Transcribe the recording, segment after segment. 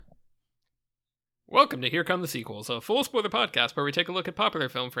Welcome to Here Come the Sequels, a full spoiler podcast where we take a look at popular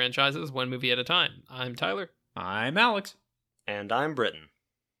film franchises one movie at a time. I'm Tyler. I'm Alex. And I'm Britton.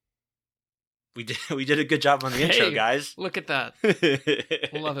 We did a good job on the intro, guys. Look at that.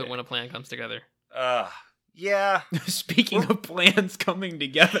 Love it when a plan comes together. Yeah. Speaking of plans coming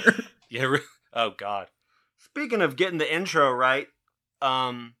together. Yeah. Oh, God. Speaking of getting the intro right,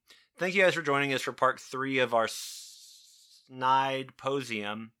 thank you guys for joining us for part 3 of our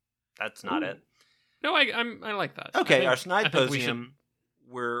Snideposium. That's not it. No, I like that. Okay, our Snideposium.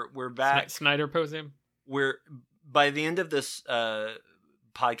 We're back. Snyderposium. We're by the end of this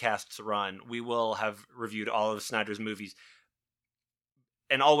podcast's run, we will have reviewed all of Snyder's movies,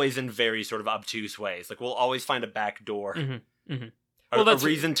 and always in very sort of obtuse ways. Like we'll always find a back door, a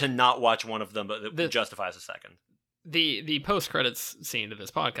reason to not watch one of them, but that justifies a second. The post credits scene to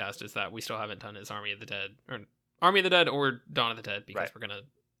this podcast is that we still haven't done his Army of the Dead or Dawn of the Dead because we're gonna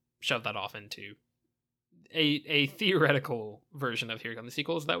shove that off into a theoretical version of Here Come the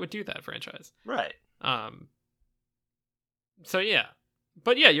Sequels that would do that franchise. Right. So yeah.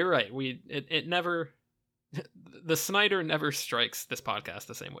 But yeah, you're right. It never the Snyder never strikes this podcast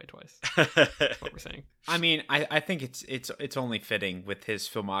the same way twice. That's what we're saying. I mean, I think it's only fitting with his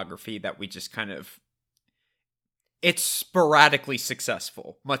filmography that we just kind of it's sporadically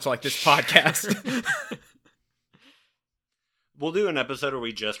successful, much like this podcast. We'll do an episode where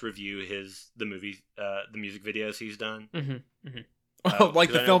we just review the music videos he's done.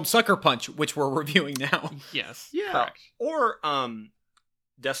 Like the film Sucker Punch, which we're reviewing now. Yes. Yeah. Correct. Or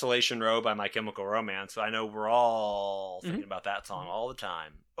Desolation Row by My Chemical Romance. I know we're all thinking about that song all the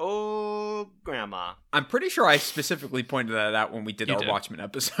time. Oh, Grandma. I'm pretty sure I specifically pointed that out when we did our Watchmen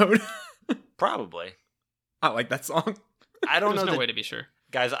episode. Probably. I like that song. I don't know. There's no way to be sure.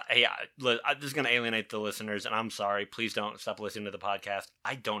 Guys, this is going to alienate the listeners, and I'm sorry. Please don't stop listening to the podcast.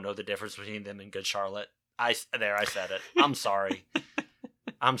 I don't know the difference between them and Good Charlotte. I said it. I'm sorry.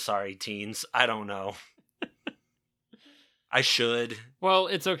 I'm sorry, teens. I don't know. I should. Well,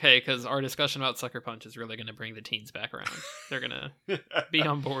 it's okay, because our discussion about Sucker Punch is really going to bring the teens back around. They're going to be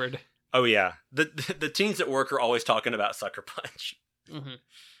on board. Oh, yeah. The teens at work are always talking about Sucker Punch. Mm-hmm.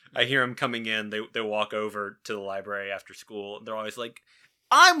 I hear them coming in. They walk over to the library after school. And they're always like,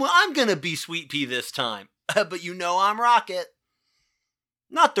 I'm going to be Sweet Pea this time. But you know I'm Rocket.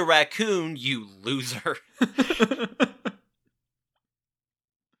 Not the raccoon, you loser.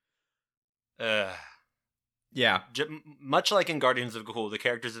 Yeah. Much like in Guardians of the Galaxy, the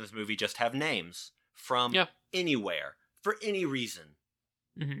characters in this movie just have names from anywhere, for any reason.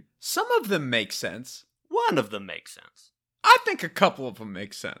 Mm-hmm. Some of them make sense. One of them makes sense. I think a couple of them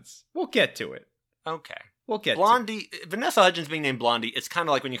make sense. We'll get to it. Okay. We'll get Blondie, to it. Vanessa Hudgens being named Blondie, it's kind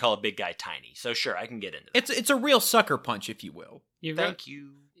of like when you call a big guy tiny. So sure, I can get into that. It's a real sucker punch, if you will. Thank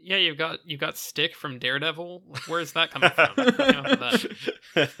you. Yeah, you've got Stick from Daredevil. Like, where's that coming from?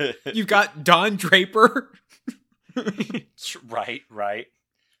 You've got Don Draper. Right.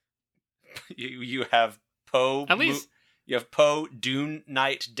 You have Poe. At least you have Poe Dune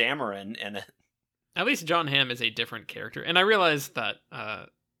Knight Dameron in it. At least John Hamm is a different character, and I realized that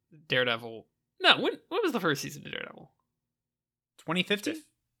Daredevil. No, when was the first season of Daredevil? 2015.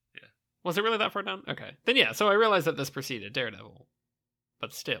 Yeah. Was it really that far down? Okay, then yeah. So I realized that this preceded Daredevil,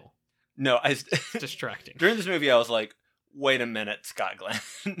 but still, no, it's distracting. During this movie, I was like, "Wait a minute, Scott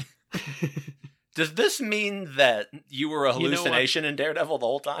Glenn." Does this mean that you were a hallucination in Daredevil the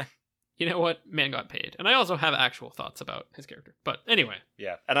whole time? You know what? Man got paid. And I also have actual thoughts about his character. But anyway.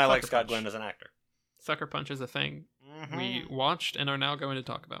 Yeah, and I like Scott Glenn as an actor. Sucker Punch is a thing we watched and are now going to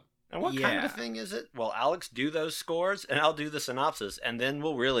talk about. And what kind of a thing is it? Well, Alex, do those scores, and I'll do the synopsis, and then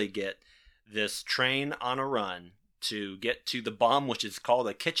we'll really get this train on a run to get to the bomb, which is called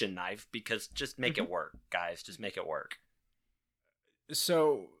a kitchen knife, because just make it work, guys. Just make it work.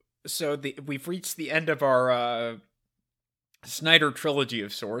 So we've reached the end of our Snyder trilogy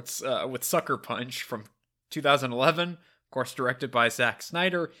of sorts with Sucker Punch from 2011, of course directed by Zack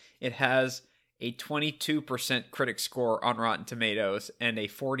Snyder. It has a 22% critic score on Rotten Tomatoes and a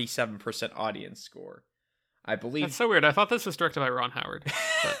 47% audience score. I believe that's so weird. I thought this was directed by Ron Howard.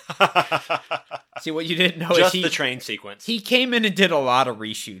 See, what you didn't know just is the train sequence. He came in and did a lot of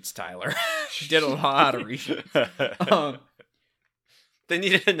reshoots, Tyler. Did a lot of reshoots. They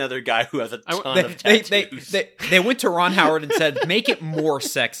needed another guy who has a ton of tattoos. They went to Ron Howard and said, "Make it more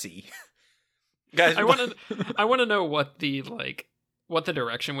sexy." Guys, I want to know what the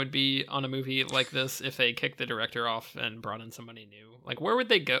direction would be on a movie like this if they kicked the director off and brought in somebody new. Like, where would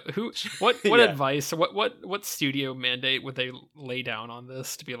they go? What advice? What studio mandate would they lay down on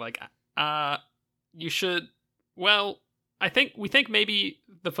this to be like? You should. Well, we think maybe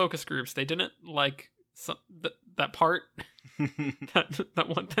the focus groups, they didn't like that part, that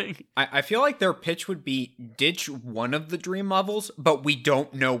one thing. I feel like their pitch would be ditch one of the dream levels, but we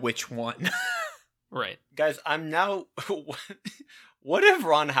don't know which one. Right. Guys, I'm now... What if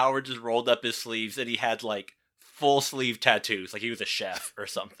Ron Howard just rolled up his sleeves and he had, like, full sleeve tattoos, like he was a chef or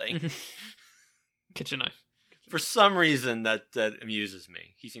something? Kitchen knife. For some reason, that amuses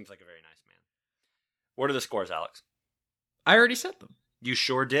me. He seems like a very nice man. What are the scores, Alex? I already said them. You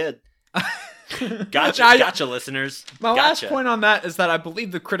sure did. Gotcha, listeners. My last point on that is that I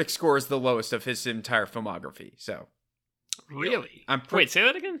believe the critic score is the lowest of his entire filmography. So, really, wait, say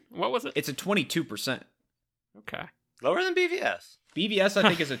that again. What was it? It's a 22%. Okay, lower than BVS. BVS, I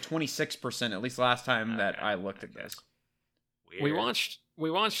think, is a 26%. At least last time that I looked at this. Weird.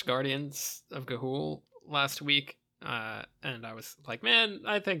 We watched Guardians of Ga'Hoole last week, and I was like, man,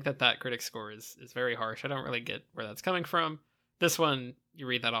 I think that critic score is very harsh. I don't really get where that's coming from. This one, you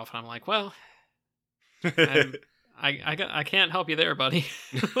read that off, and I'm like, well, I can't help you there, buddy.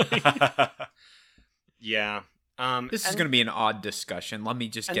 Yeah. This is going to be an odd discussion. Let me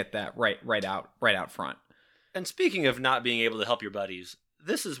just get that right out front. And speaking of not being able to help your buddies,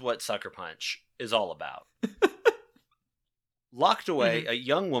 this is what Sucker Punch is all about. Locked away, a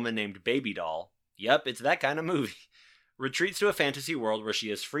young woman named Baby Doll, yep, it's that kind of movie, retreats to a fantasy world where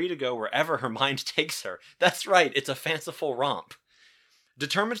she is free to go wherever her mind takes her. That's right, it's a fanciful romp.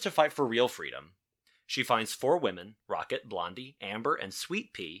 Determined to fight for real freedom, she finds 4 women, Rocket, Blondie, Amber, and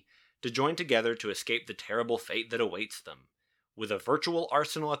Sweet Pea, to join together to escape the terrible fate that awaits them. With a virtual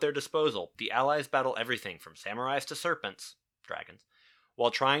arsenal at their disposal, the Allies battle everything from samurais to serpents, dragons,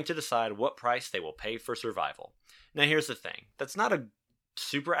 while trying to decide what price they will pay for survival. Now here's the thing. That's not a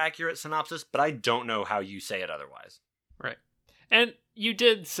super accurate synopsis, but I don't know how you say it otherwise. Right. And you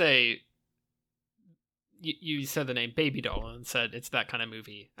did say... You said the name Baby Doll and said it's that kind of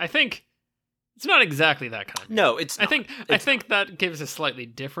movie. I think it's not exactly that kind of movie. No, it's not. I think that gives a slightly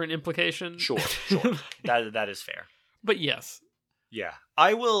different implication. Sure. That is fair. But yes. Yeah.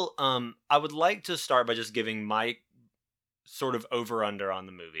 I would like to start by just giving my sort of over-under on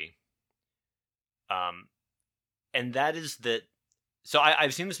the movie. And that is that... So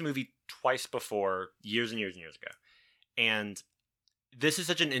I've seen this movie twice before, years and years and years ago. And this is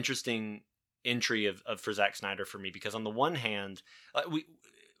such an interesting entry of for Zack Snyder for me, because on the one hand,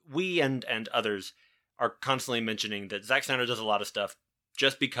 we and others are constantly mentioning that Zack Snyder does a lot of stuff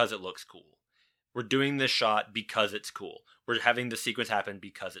just because it looks cool. We're doing this shot because it's cool. We're having the sequence happen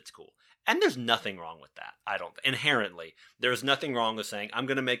because it's cool. And there's nothing wrong with that. I don't. Inherently, there's nothing wrong with saying, I'm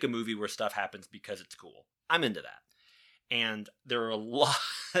going to make a movie where stuff happens because it's cool. I'm into that. And there are a lot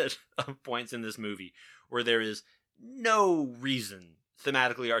of points in this movie where there is no reason,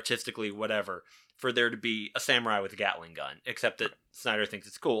 thematically, artistically, whatever, for there to be a samurai with a Gatling gun, except that Snyder thinks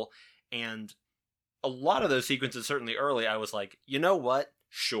it's cool. And a lot of those sequences, certainly early, I was like, you know what?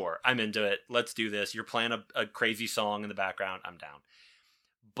 Sure, I'm into it. Let's do this. You're playing a crazy song in the background. I'm down.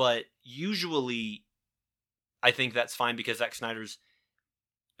 But usually, I think that's fine because Zack Snyder's...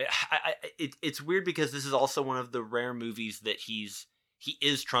 It's weird because this is also one of the rare movies that he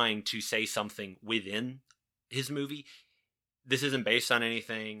is trying to say something within his movie. This isn't based on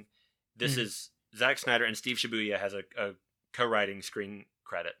anything. This is Zack Snyder, and Steve Shibuya has a co-writing screen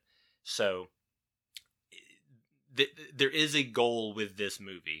credit. So there is a goal with this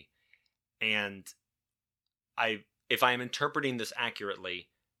movie, and if I am interpreting this accurately,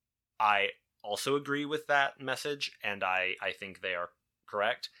 I also agree with that message, and I think they are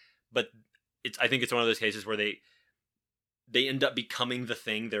correct. But I think it's one of those cases where they end up becoming the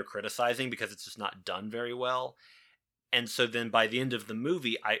thing they're criticizing because it's just not done very well. And so then by the end of the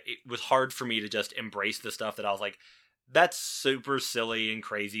movie, it was hard for me to just embrace the stuff that I was like, that's super silly and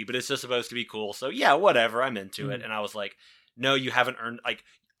crazy, but it's just supposed to be cool. So yeah, whatever, I'm into it. And I was like, no, you haven't earned, like,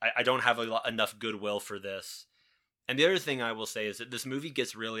 I don't have enough goodwill for this. And the other thing I will say is that this movie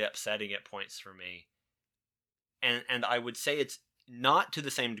gets really upsetting at points for me. And I would say it's not to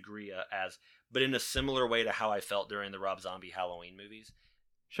the same degree as, but in a similar way to how I felt during the Rob Zombie Halloween movies.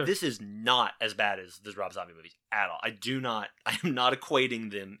 Sure. This is not as bad as the Rob Zombie movies at all. I am not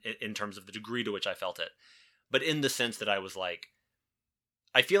equating them in terms of the degree to which I felt it, but in the sense that I was like,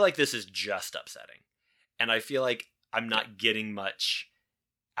 I feel like this is just upsetting. And I feel like I'm not getting much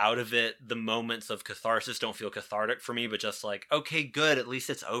out of it. The moments of catharsis don't feel cathartic for me, but just like, okay, good. At least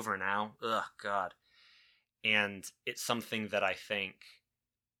it's over now. Ugh, God. And it's something that I think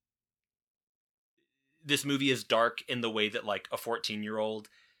this movie is dark in the way that like a 14-year-old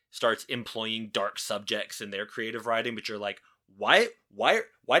starts employing dark subjects in their creative writing, but you're like, why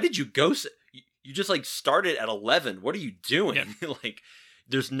did you go you just like started at 11. What are you doing? Yeah. Like,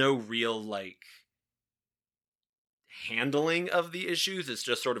 there's no real like handling of the issues. It's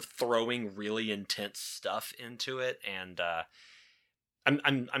just sort of throwing really intense stuff into it, and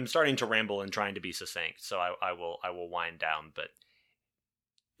I'm starting to ramble and trying to be succinct, so I will wind down. But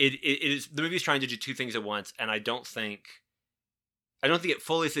it is, the movie's trying to do two things at once, and I don't think it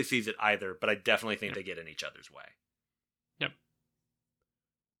fully succeeds at either, but I definitely think they get in each other's way. Yep.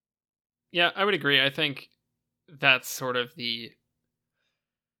 Yeah, I would agree. I think that's sort of the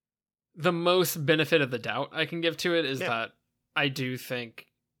most benefit of the doubt I can give to it is that I do think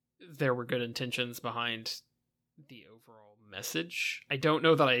there were good intentions behind the overall message. I don't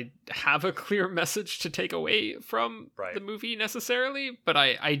know that I have a clear message to take away from the movie necessarily, but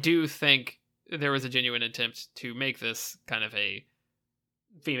I do think there was a genuine attempt to make this kind of a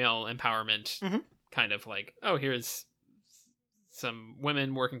female empowerment kind of like, oh, here's some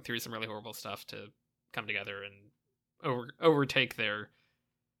women working through some really horrible stuff to come together and overtake their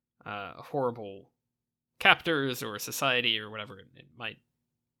horrible captors or society or whatever it might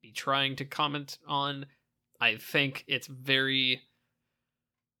be trying to comment on. I think it's very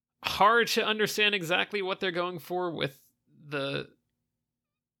hard to understand exactly what they're going for with the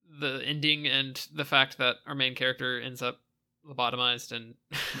ending and the fact that our main character ends up lobotomized and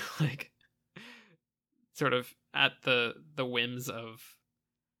like sort of at the whims of,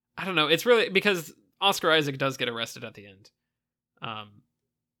 I don't know. It's really because Oscar Isaac does get arrested at the end.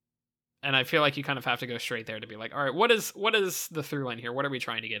 And I feel like you kind of have to go straight there to be like, all right, what is the through line here? What are we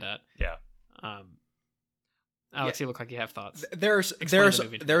trying to get at? Yeah. Alex, you look like you have thoughts. There's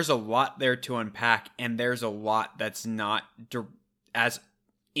a lot there to unpack, and there's a lot that's not as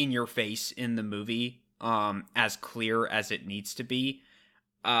in your face in the movie, as clear as it needs to be.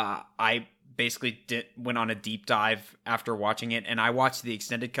 I basically went on a deep dive after watching it, and I watched the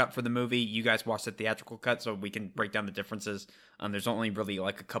extended cut for the movie. You guys watched the theatrical cut, so we can break down the differences. There's only really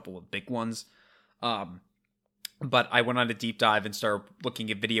like a couple of big ones. But I went on a deep dive and started looking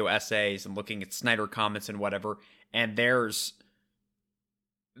at video essays and looking at Snyder comments and whatever. And there's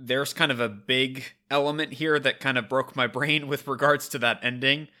kind of a big element here that kind of broke my brain with regards to that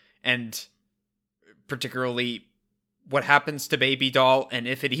ending, and particularly what happens to Baby Doll and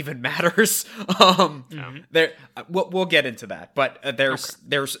if it even matters. We'll get into that, but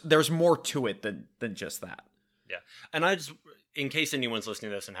there's more to it than just that. Yeah, and I just, in case anyone's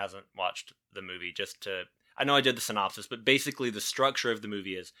listening to this and hasn't watched the movie, I know I did the synopsis, but basically the structure of the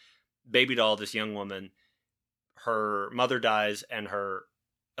movie is Baby Doll, this young woman, her mother dies, and her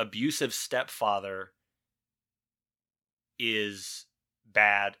abusive stepfather is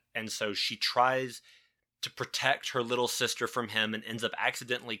bad, and so she tries to protect her little sister from him and ends up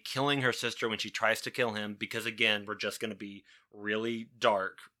accidentally killing her sister when she tries to kill him, because again, we're just going to be really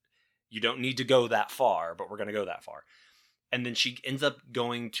dark. You don't need to go that far, but we're going to go that far. And then she ends up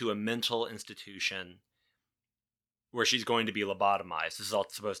going to a mental institution where she's going to be lobotomized. This is all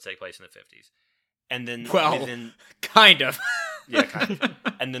supposed to take place in the 50s. And then kind of. Yeah, kind of.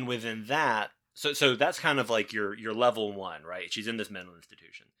 And then within that, so that's kind of like your level one, right? She's in this mental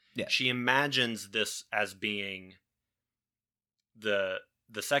institution. Yeah. She imagines this as being the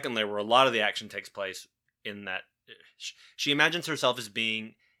second layer where a lot of the action takes place, in that she imagines herself as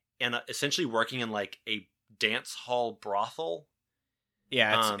being essentially working in like a dance hall brothel.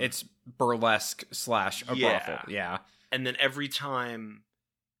 Yeah, it's burlesque / a brothel. Yeah. And then every time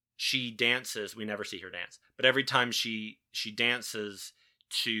she dances, we never see her dance, but every time she dances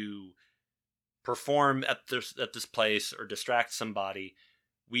to perform at this place or distract somebody,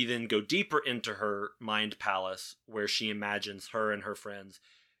 we then go deeper into her mind palace where she imagines her and her friends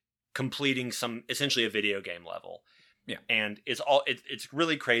completing essentially a video game level. Yeah. And it's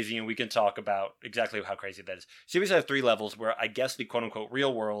really crazy, and we can talk about exactly how crazy that is. Series has 3 levels where I guess the quote unquote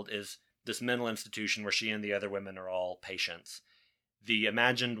real world is this mental institution where she and the other women are all patients. The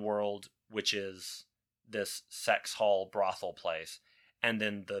imagined world, which is this sex hall brothel place. And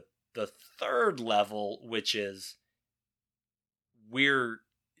then the third level, which is we're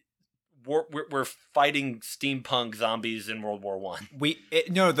fighting steampunk zombies in World War One.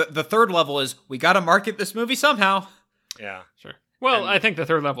 The third level is we got to market this movie somehow. Yeah, sure. Well, I think the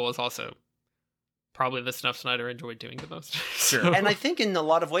third level is also probably the stuff Snyder enjoyed doing the most. Sure. And I think in a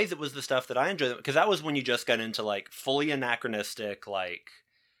lot of ways it was the stuff that I enjoyed, because that was when you just got into like fully anachronistic, like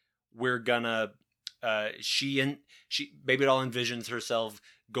we're gonna Baby Doll envisions herself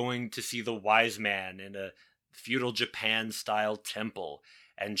going to see the wise man in a feudal Japan style temple,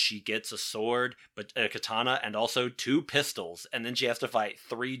 and she gets a sword, but a katana, and also 2 pistols, and then she has to fight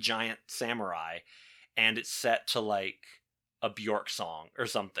 3 giant samurai, and it's set to like a Bjork song or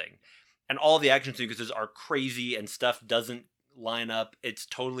something. and all the action sequences are crazy and stuff doesn't line up. It's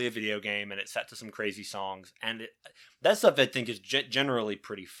totally a video game and it's set to some crazy songs, and that stuff I think is generally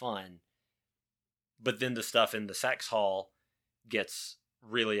pretty fun. But then the stuff in the sex hall gets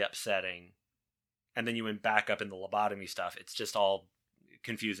really upsetting, and then you went back up in the lobotomy stuff. It's just all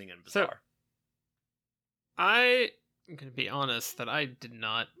confusing and bizarre. So, I'm going to be honest that I did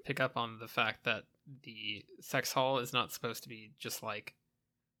not pick up on the fact that the sex hall is not supposed to be just like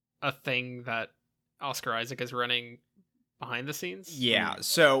a thing that Oscar Isaac is running behind the scenes. Yeah,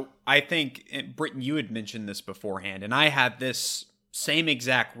 so I think, Britton, you had mentioned this beforehand, and I had this same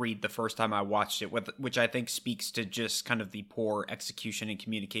exact read the first time I watched it, which I think speaks to just kind of the poor execution and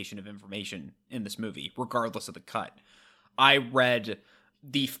communication of information in this movie, regardless of the cut. I read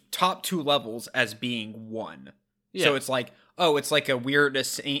the top 2 levels as being one. Yeah. So it's like, oh, it's like a weird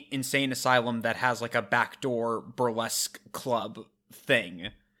insane asylum that has like a backdoor burlesque club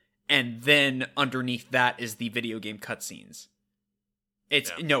thing. And then underneath that is the video game cutscenes.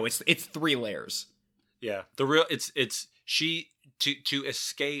 It's 3 layers. Yeah. It's she to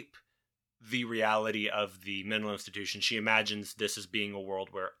escape the reality of the mental institution, she imagines this as being a world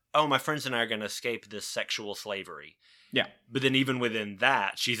where, oh, my friends and I are going to escape this sexual slavery. Yeah. But then even within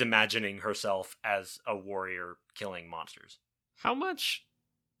that, she's imagining herself as a warrior killing monsters. How much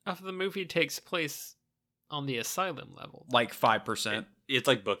of the movie takes place on the asylum level? Like 5%. It's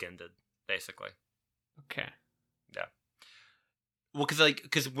like bookended, basically. Okay. Yeah. Well,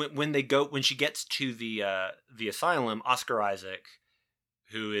 because when she gets to the asylum, Oscar Isaac,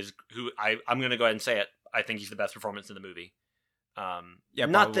 who I'm going to go ahead and say it, I think he's the best performance in the movie. Yeah,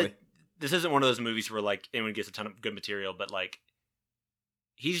 not probably. that this isn't one of those movies where like anyone gets a ton of good material, but like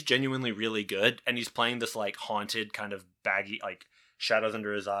he's genuinely really good, and he's playing this like haunted kind of baggy, like shadows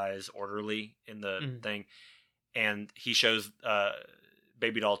under his eyes, orderly in the thing, and he shows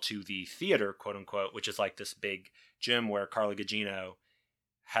Baby Doll to the theater, quote unquote, which is like this big gym where Carla Gugino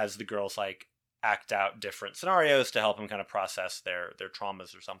has the girls like act out different scenarios to help them kind of process their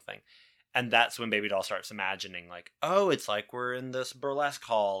traumas or something. And that's when Baby Doll starts imagining like, oh, it's like we're in this burlesque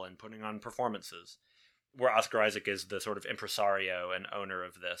hall and putting on performances, where Oscar Isaac is the sort of impresario and owner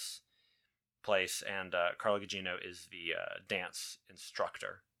of this place, and Carla Gugino is the dance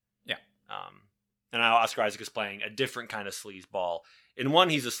instructor. Yeah. And now Oscar Isaac is playing a different kind of sleazeball. In one,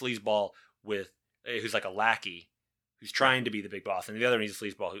 he's a sleazeball who's like a lackey who's trying to be the big boss, and the other, he's a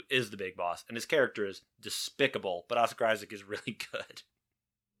sleazeball who is the big boss. And his character is despicable, but Oscar Isaac is really good.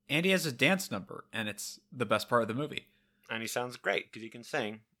 And he has a dance number, and it's the best part of the movie. And he sounds great because he can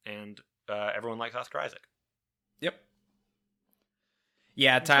sing, and everyone likes Oscar Isaac. Yep.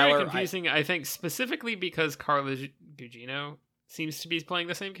 Yeah, it's Tyler. very confusing. I think specifically because Carla Gugino seems to be playing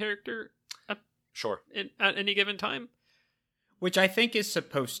the same character. Sure. At any given time, which I think is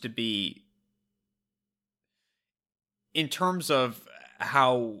supposed to be, in terms of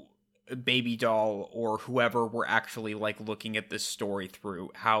how Baby Doll or whoever were actually like looking at this story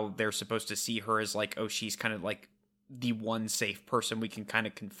through, how they're supposed to see her as like, oh, she's kind of like the one safe person we can kind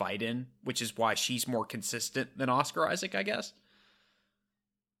of confide in, which is why she's more consistent than Oscar Isaac, I guess.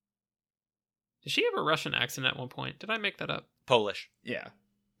 Did she have a Russian accent at one point? Did I make that up? Polish. Yeah.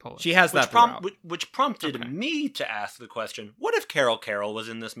 Polish. She has that throughout. Which prompted me to ask the question, what if Carol was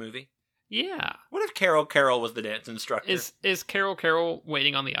in this movie? Yeah. What if Carol was the dance instructor? Is Carol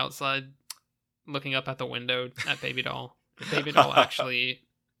waiting on the outside, looking up at the window at Baby Doll? Is Baby Doll actually,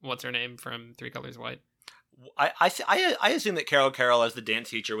 what's her name from Three Colors White? I assume that Carol as the dance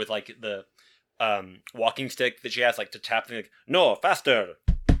teacher with like the walking stick that she has, like to tap the, like, no, faster,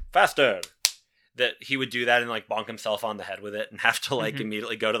 that he would do that and like bonk himself on the head with it and have to like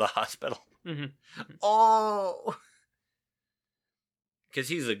immediately go to the hospital. Oh. Because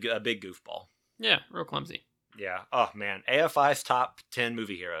he's a big goofball. Yeah, real clumsy. Yeah. Oh, man. AFI's top 10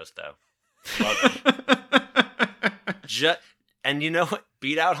 movie heroes, though. And you know what?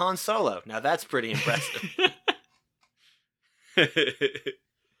 Beat out Han Solo. Now, that's pretty impressive. I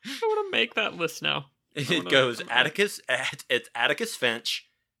want to make that list now. It goes it's Atticus Finch,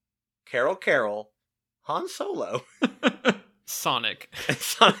 Carol, Han Solo. Sonic. And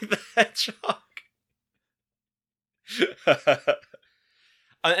Sonic the Hedgehog.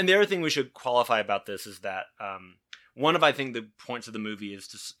 And the other thing we should qualify about this is that one of, I think, the points of the movie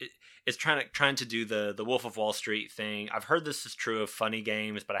is trying to do the Wolf of Wall Street thing. I've heard this is true of Funny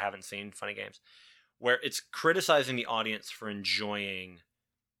Games, but I haven't seen Funny Games, where it's criticizing the audience for enjoying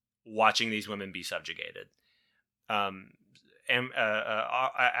watching these women be subjugated.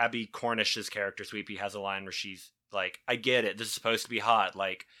 Abby Cornish's character, Sweepy, has a line where she's like, I get it, this is supposed to be hot,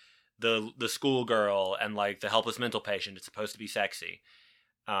 like the schoolgirl and like the helpless mental patient, it's supposed to be sexy.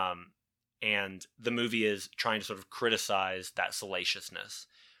 And the movie is trying to sort of criticize that salaciousness,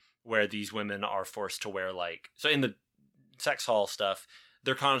 where these women are forced to wear like, so in the sex hall stuff,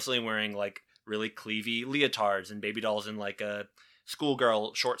 they're constantly wearing like really cleavy leotards and baby dolls in like a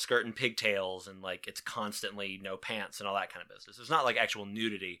schoolgirl short skirt and pigtails, and like it's constantly no pants and all that kind of business. It's not like actual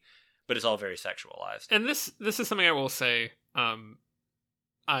nudity, but it's all very sexualized. And this is something I will say.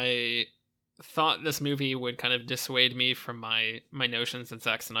 I thought this movie would kind of dissuade me from my notions that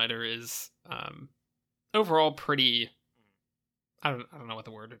Zack Snyder is overall pretty. I don't know what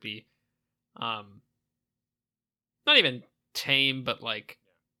the word would be. Not even tame, but like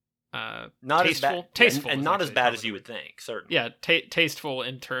not tasteful, tasteful, and not as bad as you would think. Certainly, yeah, tasteful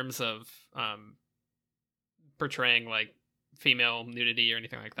in terms of portraying like female nudity or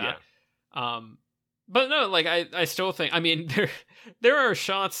anything like that. Yeah. But no, like I still think, I mean, there are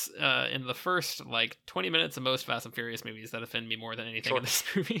shots in the first like 20 minutes of most Fast and Furious movies that offend me more than anything in this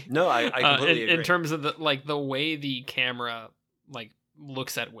movie. No, I completely agree. In terms of the way the camera like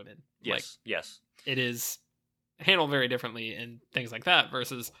looks at women. Yes, like, yes. It is handled very differently in things like that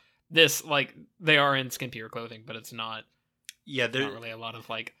versus this, like they are in skimpier clothing, but it's not. Yeah, there's not really a lot of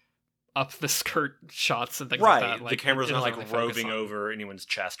like up the skirt shots and things right. like that. Like, the camera's not like really roving over anyone's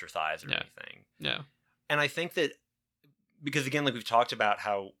chest or thighs or anything. Yeah. And I think that because again, like we've talked about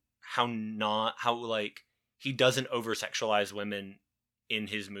how like he doesn't over sexualize women in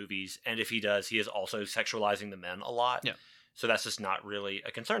his movies, and if he does, he is also sexualizing the men a lot. Yeah. So that's just not really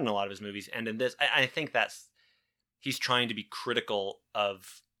a concern in a lot of his movies. And in this, I think that's he's trying to be critical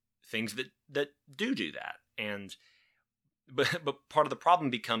of things that do that. And but part of the problem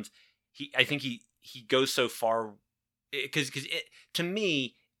becomes I think he goes so far because to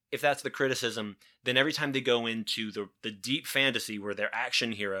me, if that's the criticism, then every time they go into the deep fantasy where they're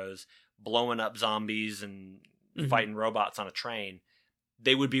action heroes blowing up zombies and fighting robots on a train,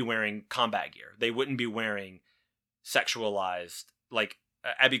 they would be wearing combat gear. They wouldn't be wearing sexualized, like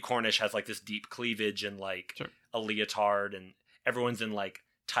Abby Cornish has like this deep cleavage and like a leotard, and everyone's in like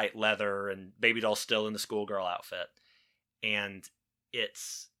tight leather, and Baby Doll's still in the schoolgirl outfit. And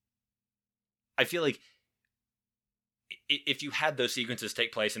I feel like if you had those sequences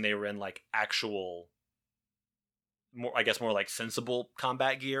take place and they were in like actual, more like sensible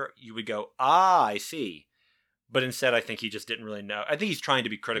combat gear, you would go, I see. But instead, I think he just didn't really know. I think he's trying to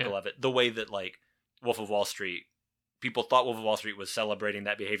be critical of it, the way that like Wolf of Wall Street, people thought Wolf of Wall Street was celebrating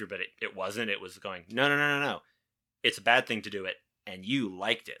that behavior, but it wasn't. It was going, no. It's a bad thing to do it, and you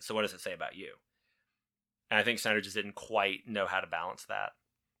liked it. So what does it say about you? And I think Snyder just didn't quite know how to balance that.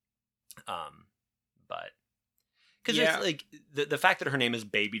 But because it's like the fact that her name is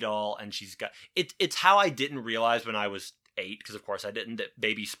Baby Doll and she's got it's how I didn't realize when I was 8, because of course I didn't, that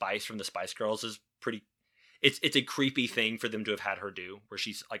Baby Spice from the Spice Girls is pretty. It's a creepy thing for them to have had her do, where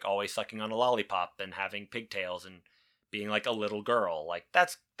she's like always sucking on a lollipop and having pigtails and being like a little girl. Like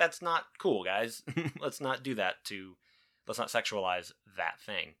that's not cool, guys. Let's not do that. Let's not sexualize that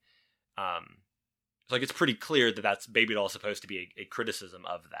thing. So like it's pretty clear that that's Baby Doll supposed to be a criticism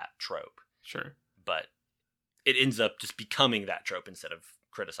of that trope. Sure, but it ends up just becoming that trope instead of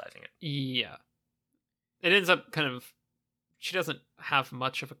criticizing it. Yeah, it ends up kind of. She doesn't have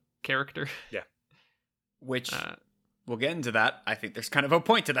much of a character. Yeah. Which we'll get into that. I think there's kind of a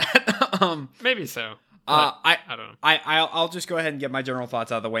point to that. Maybe so. I don't know. I'll just go ahead and get my general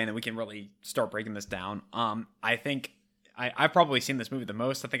thoughts out of the way, and then we can really start breaking this down. I think I've probably seen this movie the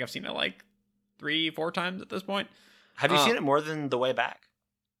most. I think I've seen it like 3-4 times at this point. Have you seen it more than The Way Back?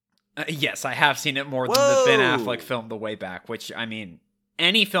 Yes, I have seen it more than the Ben Affleck film The Way Back. Which, I mean,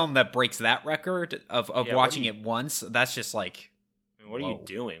 any film that breaks that record of watching it once, that's just like, what are you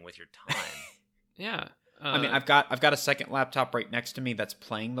doing with your time? Yeah. I mean, I've got a second laptop right next to me that's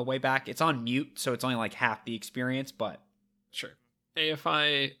playing The Way Back. It's on mute, so it's only like half the experience, but sure.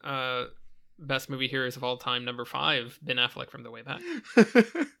 AFI best movie heroes of all time, number 5, Ben Affleck from The Way Back.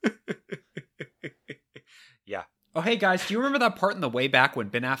 Yeah. Oh, hey guys, do you remember that part in The Way Back when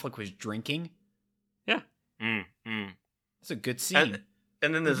Ben Affleck was drinking? Yeah. That's a good scene.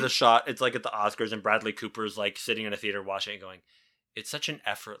 And then there's a shot, it's like at the Oscars, and Bradley Cooper's like sitting in a theater watching it going, it's such an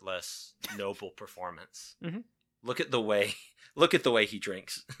effortless, noble performance. Mm-hmm. Look at the way he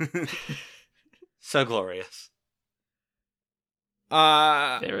drinks. So glorious.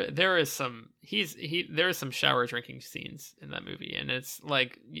 There is some there is some shower drinking scenes in that movie, and it's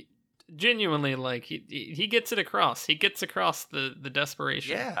like genuinely like he gets it across. He gets across the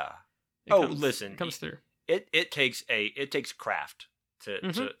desperation. Yeah. It comes through. It takes craft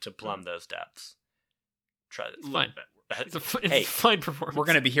to plumb those depths. It's fine. It's a fine performance. We're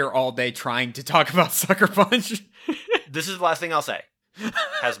going to be here all day trying to talk about Sucker Punch. This is the last thing I'll say.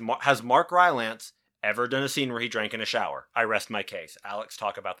 Has Mark Rylance ever done a scene where he drank in a shower? I rest my case. Alex,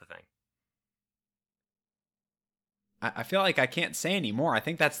 talk about the thing. I feel like I can't say anymore. I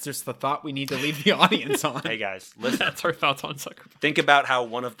think that's just the thought we need to leave the audience on. Hey guys, listen. That's our thoughts on Sucker Punch. Think about how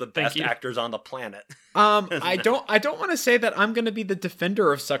one of the best actors on the planet. I don't want to say that I'm going to be the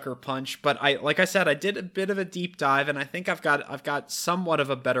defender of Sucker Punch, but like I said, I did a bit of a deep dive, and I think I've got somewhat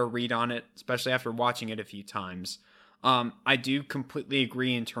of a better read on it, especially after watching it a few times. I do completely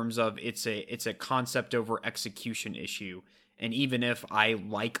agree in terms of it's a concept over execution issue, and even if I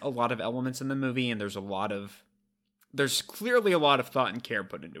like a lot of elements in the movie, and there's clearly a lot of thought and care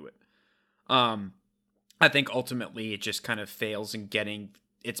put into it. I think ultimately it just kind of fails in getting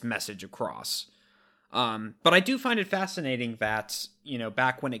its message across. But I do find it fascinating that,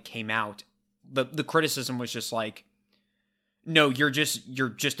 back when it came out, the criticism was just like, no, you're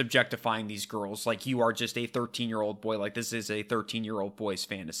just objectifying these girls. Like, you are just a 13-year-old boy. Like, this is a 13-year-old boy's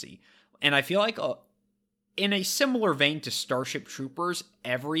fantasy. And I feel like in a similar vein to Starship Troopers,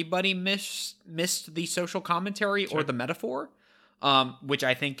 everybody missed the social commentary or the metaphor, which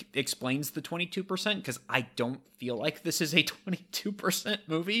I think explains the 22%, because I don't feel like this is a 22%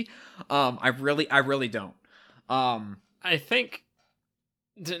 movie. I really don't. I think,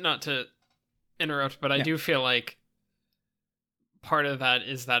 not to interrupt, but I do feel like part of that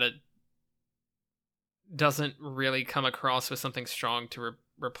is that it doesn't really come across with something strong to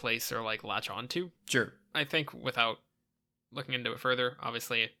replace or like latch onto. Sure. I think without looking into it further,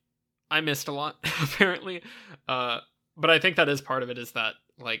 obviously I missed a lot apparently. But I think that is part of it, is that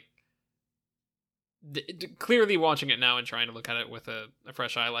like clearly watching it now and trying to look at it with a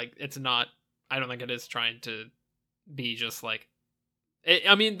fresh eye, like it's not, I don't think it is trying to be just like,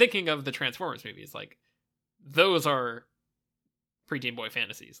 I mean, thinking of the Transformers movies, like those are preteen boy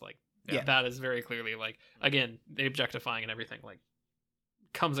fantasies. Like that is very clearly like, again, the objectifying and everything like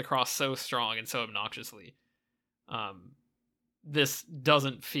comes across so strong and so obnoxiously. This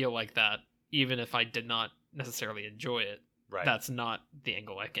doesn't feel like that, even if I did not necessarily enjoy it. Right. That's not the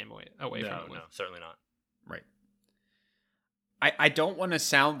angle I came away from it with. No, certainly not. Right. I don't want to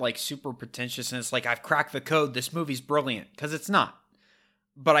sound like super pretentious and it's like, I've cracked the code, this movie's brilliant, because it's not.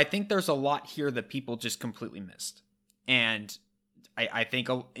 But I think there's a lot here that people just completely missed. And I think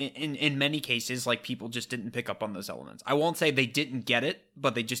in many cases, like, people just didn't pick up on those elements. I won't say they didn't get it,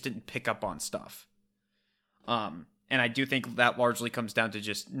 but they just didn't pick up on stuff. And I do think that largely comes down to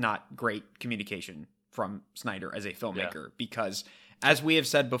just not great communication from Snyder as a filmmaker. Because, as we have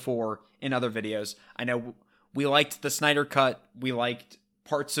said before in other videos, I know we liked the Snyder Cut, we liked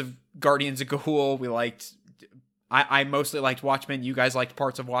parts of Guardians of Ga'Hoole, we liked... I mostly liked Watchmen, you guys liked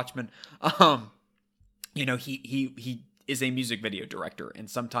parts of Watchmen. He is a music video director, and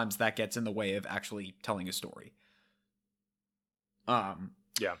sometimes that gets in the way of actually telling a story. Yeah.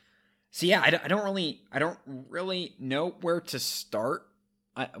 So yeah, I don't really know where to start.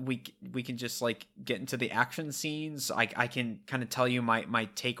 We can just like get into the action scenes. I can kind of tell you my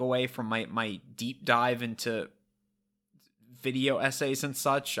takeaway from my deep dive into video essays and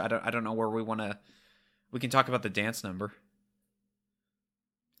such. I don't know where we want to. We can talk about the dance number.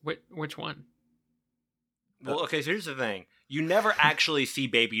 Which one? Well, okay, so here's the thing. You never actually see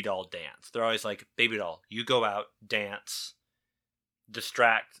Baby Doll dance. They're always like, Baby Doll, you go out, dance,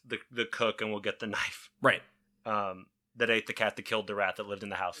 distract the cook, and we'll get the knife. Right. That ate the cat that killed the rat that lived in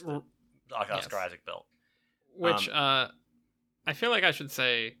the house that Oscar Isaac built. Which, I feel like I should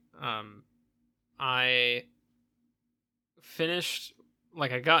say, I finished,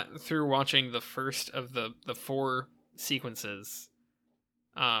 like, I got through watching the first of the 4 sequences,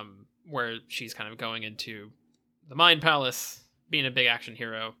 where she's kind of going into the Mind Palace, being a big action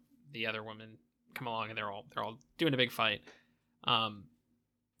hero. The other women come along and they're all doing a big fight.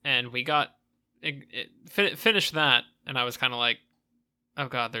 And we got finished that, and I was kind of like, oh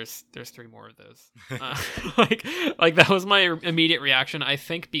god, there's 3 more of those. Like that was my immediate reaction. I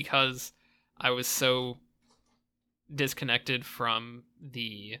think because I was so disconnected from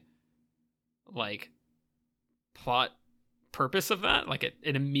the like plot purpose of that, like it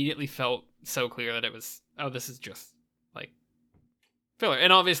immediately felt so clear that it was, oh, this is just like filler.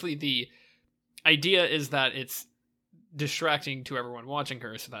 And obviously the idea is that it's distracting to everyone watching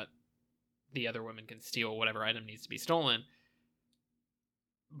her so that the other women can steal whatever item needs to be stolen.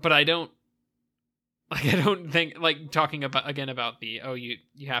 But I don't think, like, talking about the, oh, you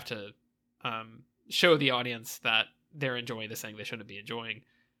have to show the audience that they're enjoying this thing they shouldn't be enjoying.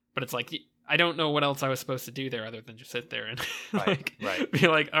 But it's like, I don't know what else I was supposed to do there other than just sit there and be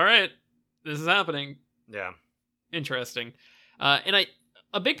like, all right, this is happening. Yeah. Interesting. And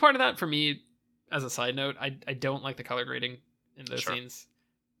a big part of that for me, as a side note, I don't like the color grading in those Sure. scenes.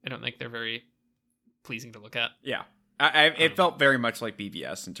 I don't think they're very pleasing to look at. Yeah. It felt very much like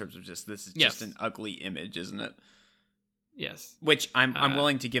BVS in terms of just this is just an ugly image, isn't it? Yes. Which I'm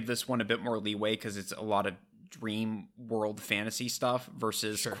willing to give this one a bit more leeway because it's a lot of dream world fantasy stuff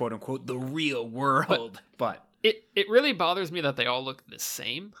versus quote unquote the real world. But it really bothers me that they all look the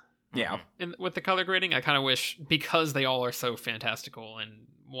same. Yeah. With the color grading, I kind of wish, because they all are so fantastical, and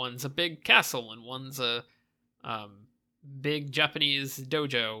one's a big castle and one's a big Japanese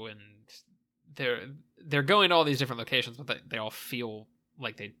dojo, and they're going to all these different locations, but they all feel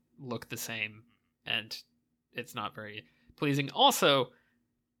like they look the same, and it's not very pleasing. Also,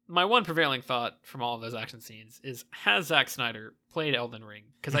 my one prevailing thought from all of those action scenes is, has Zack Snyder played Elden Ring?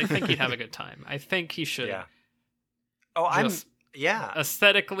 Because I think he'd have a good time. I think he should. Yeah. Oh, yeah.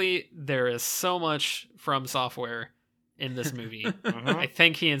 Aesthetically, there is so much From Software in this movie. I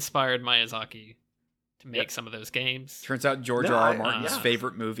think he inspired Miyazaki to make some of those games. Turns out George R. R. Martin's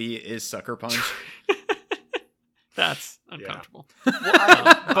favorite movie is Sucker Punch. That's uncomfortable. Well,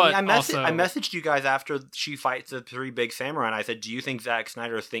 I messaged you guys after she fights the 3 big samurai, and I said, do you think Zack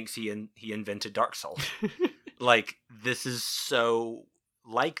Snyder thinks he invented Dark Souls? Like, this is so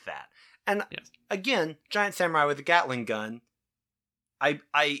like that. And again, giant samurai with a Gatling gun.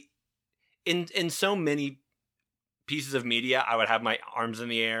 In so many pieces of media, I would have my arms in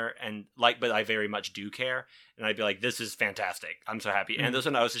the air but I very much do care, and I'd be like, this is fantastic. I'm so happy. And this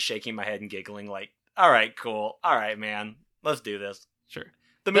one, I was just shaking my head and giggling like, all right, cool. All right, man, let's do this. Sure.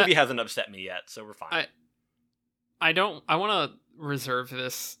 The movie hasn't upset me yet, so we're fine. I want to reserve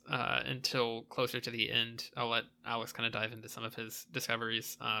this until closer to the end. I'll let Alex kind of dive into some of his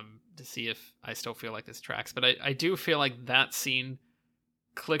discoveries to see if I still feel like this tracks. But I do feel like that scene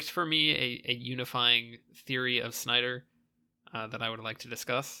clicked for me a unifying theory of Snyder that I would like to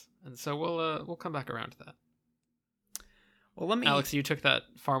discuss, and so we'll come back around to that. Well, Alex, you took that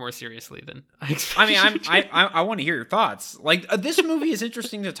far more seriously than I expected. I mean, I want to hear your thoughts. Like, this movie is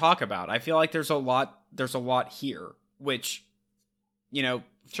interesting to talk about. I feel like there's a lot here, which, you know,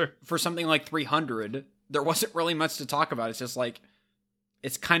 for something like 300, there wasn't really much to talk about. It's just like,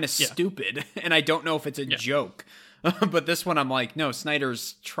 it's kind of stupid, and I don't know if it's a joke. But this one, I'm like, no,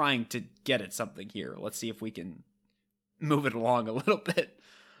 Snyder's trying to get at something here. Let's see if we can move it along a little bit.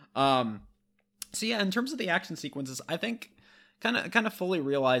 So yeah, in terms of the action sequences, I think kind of fully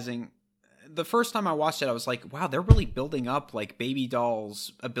realizing the first time I watched it, I was like, wow, they're really building up like Baby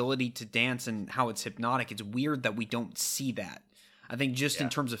Doll's ability to dance and how it's hypnotic. It's weird that we don't see that. I think just in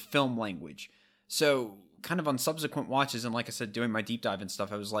terms of film language. So kind of on subsequent watches, and like I said, doing my deep dive and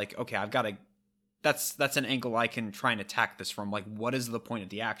stuff, I was like, okay, I've got to, that's an angle I can try and attack this from. Like, what is the point of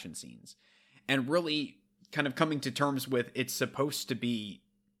the action scenes? And really kind of coming to terms with, it's supposed to be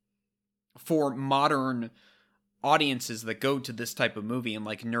for modern audiences that go to this type of movie and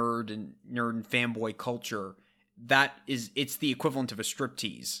like nerd and fanboy culture, it's the equivalent of a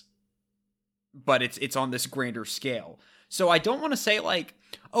striptease, but it's on this grander scale. So I don't want to say like,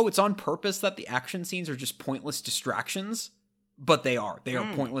 oh, it's on purpose that the action scenes are just pointless distractions, but they are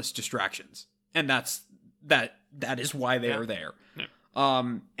pointless distractions, and that is why they are there.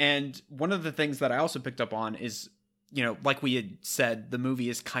 And one of the things that I also picked up on is, you know, like we had said, the movie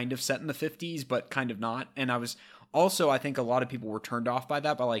is kind of set in the 50s, but kind of not. And I think a lot of people were turned off by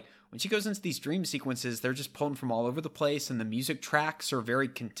that. But like, when she goes into these dream sequences, they're just pulling from all over the place, and the music tracks are very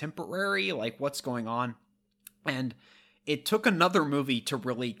contemporary, like what's going on. And it took another movie to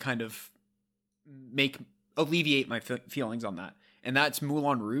really kind of alleviate my feelings on that. And that's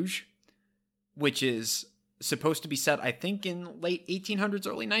Moulin Rouge, which is supposed to be set, I think, in late 1800s,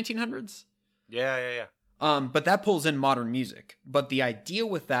 early 1900s. Yeah. But that pulls in modern music. But the idea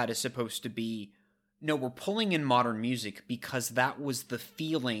with that is supposed to be, no, we're pulling in modern music because that was the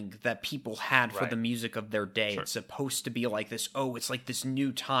feeling that people had for the music of their day. Sure. It's supposed to be like this, oh, it's like this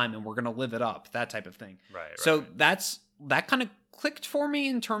new time and we're going to live it up, that type of thing. So that kind of clicked for me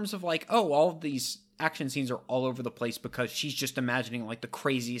in terms of like, oh, all of these action scenes are all over the place because she's just imagining like the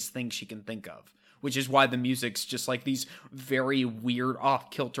craziest things she can think of. Which is why the music's just like these very weird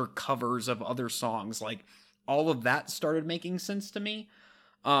off-kilter covers of other songs. Like, all of that started making sense to me.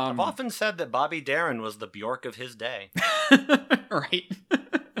 I've often said that Bobby Darin was the Bjork of his day. Right.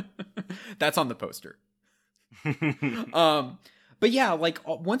 That's on the poster. But yeah, like,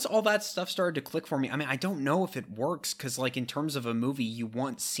 once all that stuff started to click for me, I mean, I don't know if it works, because, like, in terms of a movie, you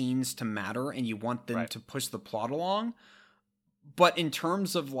want scenes to matter, and you want them to push the plot along. But in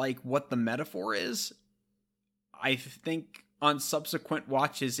terms of like what the metaphor is, I think on subsequent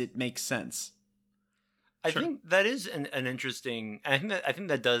watches it makes sense. I think that is an interesting. I think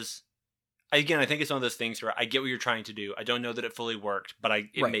that does. again, I think it's one of those things where I get what you're trying to do. I don't know that it fully worked, but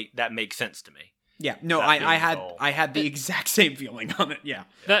that makes sense to me. Yeah, no, I had the exact same feeling on it. Yeah,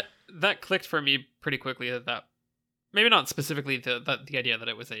 that clicked for me pretty quickly. That maybe not specifically the idea that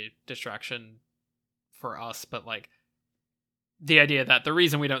it was a distraction for us, but like the idea that the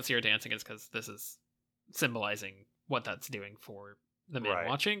reason we don't see her dancing is because this is symbolizing what that's doing for the man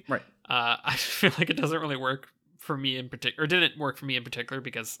watching. Right. I feel like it doesn't really work for me in particular, or didn't work for me in particular,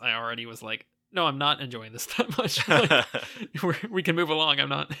 because I already was like, no, I'm not enjoying this that much. Like, we can move along. I'm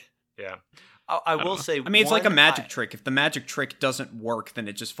not. Yeah. I will say, I mean, it's like a magic trick. If the magic trick doesn't work, then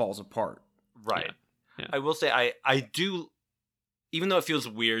it just falls apart. Right. Yeah. I will say, I do, even though it feels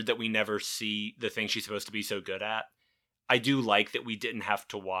weird that we never see the thing she's supposed to be so good at, I do like that we didn't have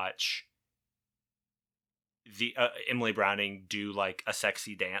to watch the Emily Browning do like a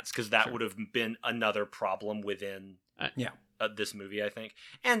sexy dance, because that would have been another problem within this movie, I think.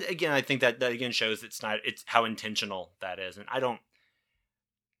 And again, I think that again shows that it's how intentional that is. And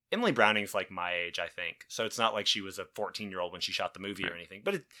Emily Browning's like my age, I think, so it's not like she was a 14-year-old when she shot the movie or anything,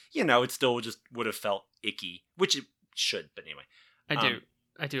 but it still just would have felt icky, which it should. But anyway,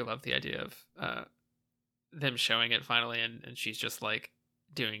 I do love the idea of them showing it finally, and she's just like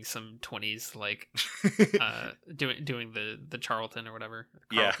doing some 20s, like doing the Charlton or whatever.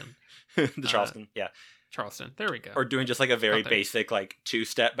 Carlton. Yeah, the Charleston. Charleston. There we go. Or doing just like a very basic like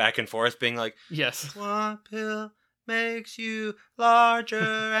 2-step back and forth, being like, yes, one pill makes you larger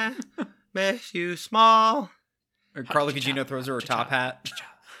and makes you small. Or Carla Gugino throws her top hat.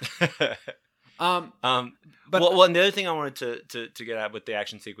 But and the other thing I wanted to get at with the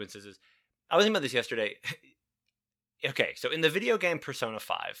action sequences is, I was thinking about this yesterday. Okay, so in the video game Persona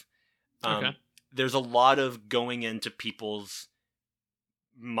 5, there's a lot of going into people's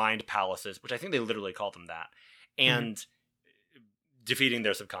mind palaces, which I think they literally call them that, and defeating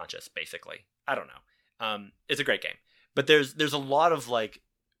their subconscious, basically. I don't know. It's a great game, but there's a lot of like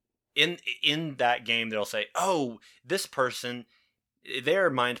in that game they'll say, oh, this person, their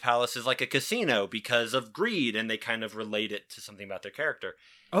mind palace is like a casino because of greed, and they kind of relate it to something about their character.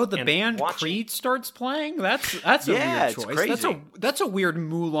 Oh, the band Creed starts playing? That's a weird choice. Crazy. That's a weird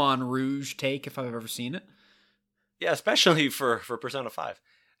Moulin Rouge take, if I've ever seen it. Yeah, especially for Persona 5.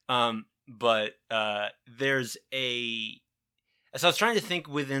 But there's a... So I was trying to think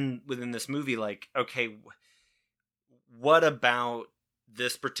within this movie, like, okay, what about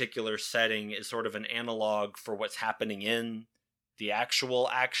this particular setting is sort of an analog for what's happening in the actual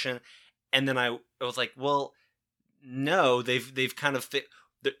action? And then I was like, well, no, they've kind of...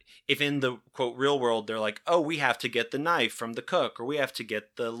 If in the, quote, real world, they're like, oh, we have to get the knife from the cook, or we have to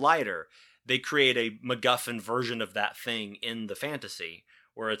get the lighter, they create a MacGuffin version of that thing in the fantasy,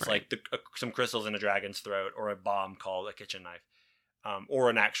 where it's like some crystals in a dragon's throat, or a bomb called a kitchen knife, or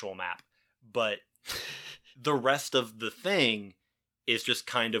an actual map. But the rest of the thing is just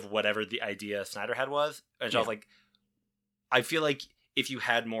kind of whatever the idea Snyder had was. And so I was like, I feel like if you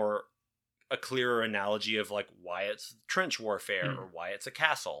had a clearer analogy of like why it's trench warfare or why it's a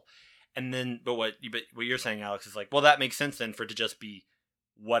castle, and then but what you're saying, Alex, is like, well, that makes sense then for it to just be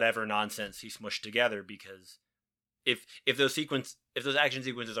whatever nonsense he smushed together, because if those action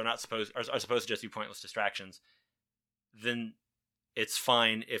sequences are supposed to just be pointless distractions, then it's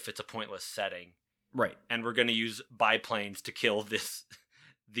fine if it's a pointless setting, right? And we're going to use biplanes to kill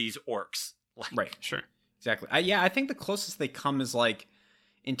these orcs, right? Sure, exactly. I think the closest they come is like,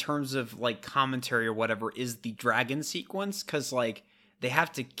 in terms of like commentary or whatever, is the dragon sequence, because like they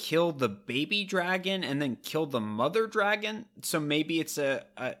have to kill the baby dragon and then kill the mother dragon, so maybe it's a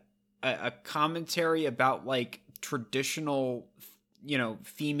commentary about like traditional,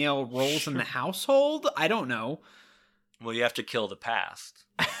 female roles in the household. I don't know. Well, you have to kill the past.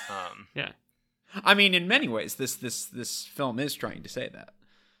 Yeah, I mean, in many ways, this film is trying to say that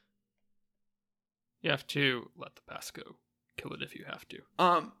you have to let the past go. Kill it if you have to.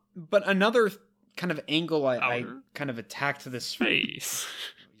 But another kind of angle I kind of attacked this face.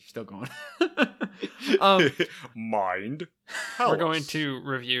 You're still going. Mind. We're going to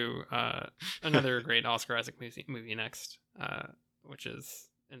review another great Oscar Isaac movie next, which is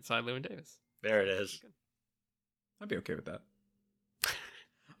Inside Llewyn Davis. There it is. I'd be okay with that.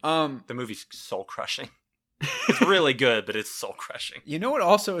 The movie's soul crushing. It's really good, but it's soul crushing. You know what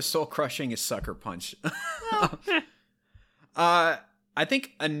also is soul crushing is Sucker Punch. I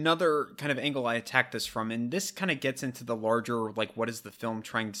think another kind of angle I attacked this from, and this kind of gets into the larger, like, what is the film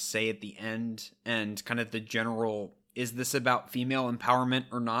trying to say at the end, and kind of the general, is this about female empowerment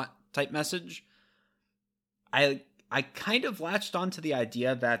or not type message. I kind of latched onto the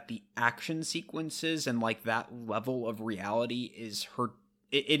idea that the action sequences and like that level of reality is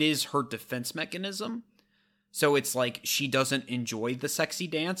it is her defense mechanism. So it's like she doesn't enjoy the sexy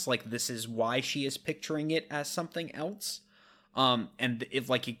dance. Like, this is why she is picturing it as something else. And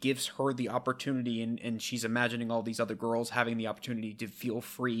it gives her the opportunity, and she's imagining all these other girls having the opportunity to feel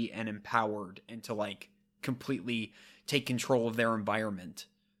free and empowered and to like completely take control of their environment.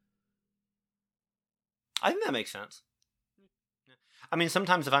 I think that makes sense. I mean,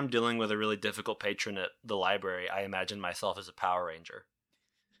 sometimes if I'm dealing with a really difficult patron at the library, I imagine myself as a Power Ranger.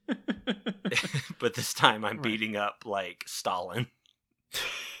 But this time I'm beating up, like, Stalin.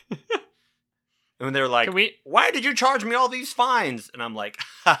 And when they're like, why did you charge me all these fines? And I'm like,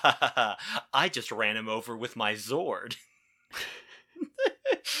 ha ha ha ha, I just ran him over with my Zord.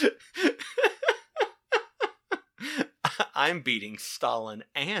 I'm beating Stalin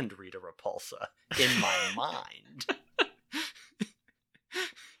and Rita Repulsa in my mind.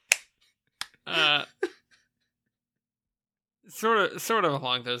 Sort of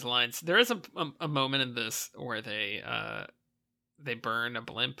along those lines. There is a moment in this where they burn a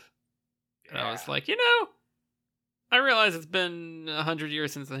blimp, and I was like, I realize it's been 100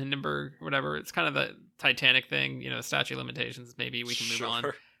 years since the Hindenburg, whatever. It's kind of the Titanic thing, statute of limitations. Maybe we can move on,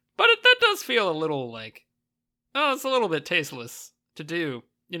 but that does feel a little like, it's a little bit tasteless to do.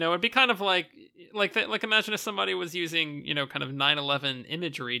 It'd be kind of like imagine if somebody was using, kind of 9/11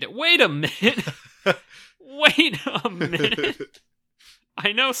 imagery to, wait a minute. Wait a minute.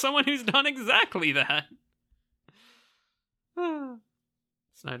 I know someone who's done exactly that.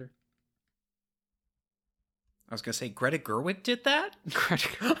 Snyder. I was going to say Greta Gerwig did that?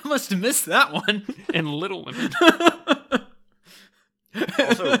 I must have missed that one. And Little Women.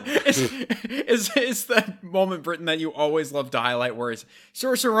 Also, it's that moment, Britton, that you always love to highlight, where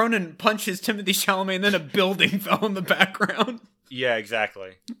Saoirse Ronan punches Timothée Chalamet and then a building fell in the background. Yeah,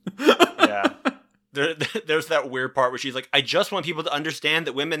 exactly. Yeah. There's that weird part where she's like, I just want people to understand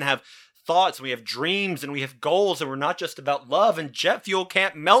that women have thoughts, and we have dreams, and we have goals, and we're not just about love, and jet fuel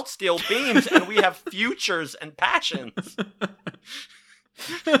can't melt steel beams, and we have futures and passions.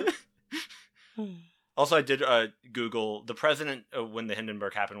 Also, I did Google, the president when the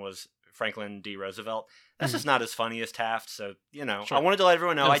Hindenburg happened was Franklin D. Roosevelt. That's just not as funny as Taft, so, sure. I wanted to let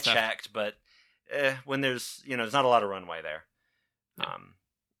everyone know I checked, but when there's not a lot of runway there.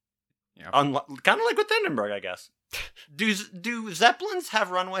 Yeah. Kind of like with Hindenburg, I guess. Do Zeppelins have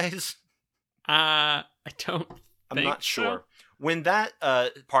runways? I don't. I'm not sure. So. When that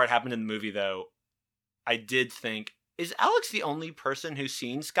part happened in the movie, though, I did think, is Alex the only person who's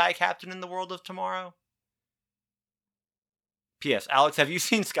seen Sky Captain in the World of Tomorrow? P.S. Alex, have you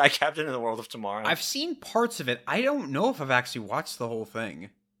seen Sky Captain in the World of Tomorrow? I've seen parts of it. I don't know if I've actually watched the whole thing.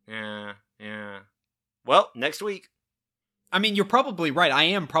 Yeah. Well, next week. I mean, you're probably right. I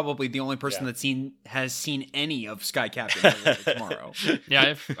am probably the only person that has seen any of Sky Captain Tomorrow.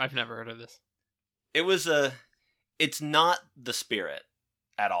 Yeah, I've never heard of this. It's not the Spirit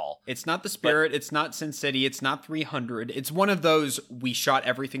at all. It's not the Spirit. It's not Sin City. It's not 300. It's one of those, we shot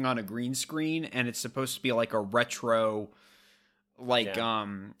everything on a green screen, and it's supposed to be like a retro,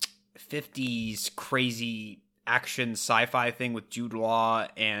 50s crazy action sci-fi thing with Jude Law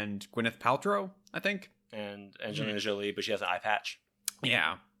and Gwyneth Paltrow, I think. And Angelina Jolie, but she has an eye patch.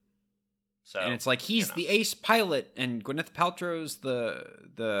 Yeah. So, and it's like he's the ace pilot, and Gwyneth Paltrow's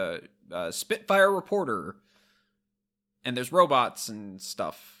the Spitfire reporter. And there's robots and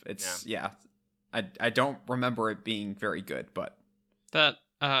stuff. It's I don't remember it being very good, but that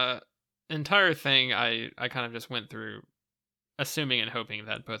entire thing I kind of just went through, assuming and hoping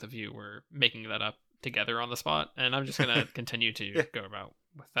that both of you were making that up together on the spot, and I'm just gonna continue to go about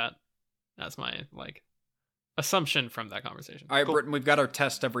with that. That's my assumption from that conversation. All right, cool. Britton, we've got our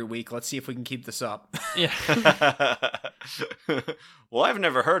test every week. Let's see if we can keep this up. Yeah. Well, I've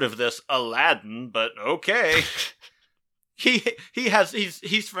never heard of this Aladdin, but okay.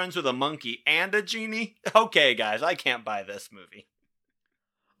 He's friends with a monkey and a genie. Okay, guys, I can't buy this movie.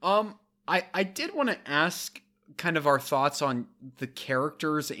 I did want to ask kind of our thoughts on the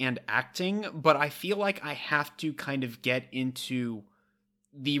characters and acting, but I feel like I have to kind of get into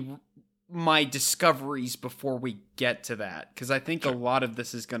my discoveries before we get to that, because I think a lot of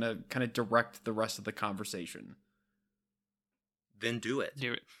this is going to kind of direct the rest of the conversation. Then do it.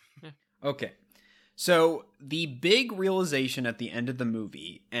 Do it. Yeah. Okay. So the big realization at the end of the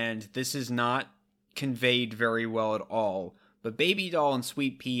movie, and this is not conveyed very well at all, but Baby Doll and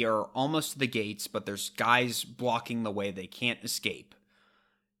Sweet Pea are almost to the gates, but there's guys blocking the way. They can't escape.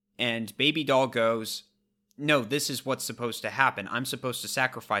 And Baby Doll goes, no, this is what's supposed to happen. I'm supposed to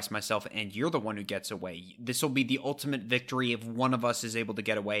sacrifice myself, and you're the one who gets away. This will be the ultimate victory if one of us is able to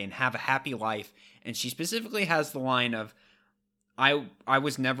get away and have a happy life. And she specifically has the line of, I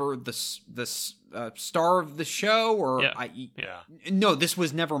was never the star of the show, or no, this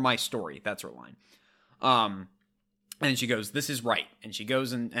was never my story. That's her line. And she goes, "This is right," and she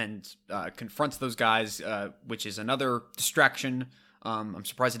goes and confronts those guys, which is another distraction. I'm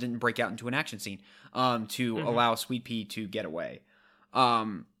surprised it didn't break out into an action scene to allow Sweet Pea to get away.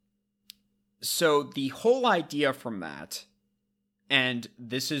 So the whole idea from that. And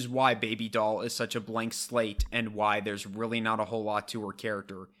this is why Baby Doll is such a blank slate and why there's really not a whole lot to her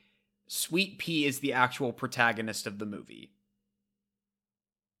character. Sweet Pea is the actual protagonist of the movie.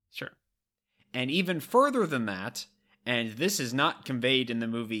 Sure. And even further than that, and this is not conveyed in the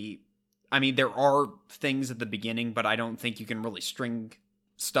movie. I mean, there are things at the beginning, but I don't think you can really string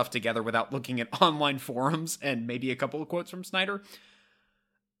stuff together without looking at online forums and maybe a couple of quotes from Snyder.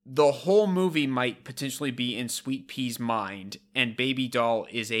 The whole movie might potentially be in Sweet Pea's mind, and Baby Doll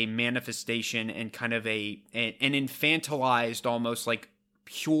is a manifestation and kind of an infantilized, almost like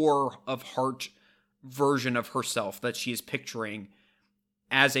pure of heart version of herself that she is picturing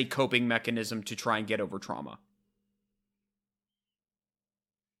as a coping mechanism to try and get over trauma.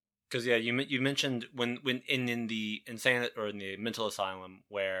 Because you mentioned when in the insane or in the mental asylum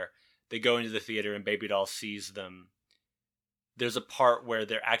where they go into the theater and Baby Doll sees them. There's a part where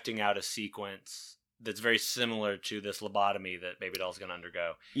they're acting out a sequence that's very similar to this lobotomy that Baby Doll's going to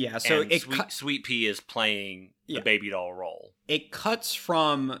undergo. Yeah, so Sweet Pea is playing the Baby Doll role. It cuts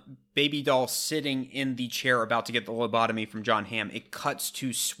from Baby Doll sitting in the chair about to get the lobotomy from John Hamm. It cuts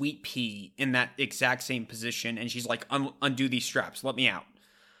to Sweet Pea in that exact same position, and she's like, undo these straps, let me out.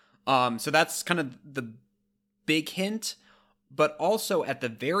 So that's kind of the big hint. But also at the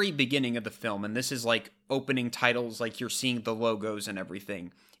very beginning of the film, and this is like opening titles, like you're seeing the logos and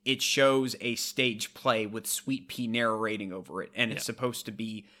everything, it shows a stage play with Sweet Pea narrating over it. And it's supposed to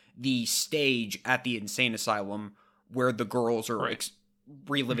be the stage at the insane asylum where the girls are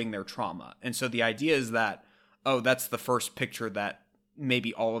reliving their trauma. And so the idea is that, that's the first picture that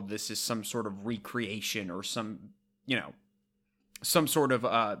maybe all of this is some sort of recreation or some sort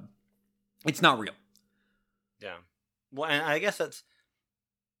of, it's not real. Yeah. Well, and I guess that's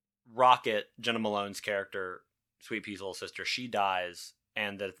Rocket, Jenna Malone's character, Sweet Pea's little sister. She dies,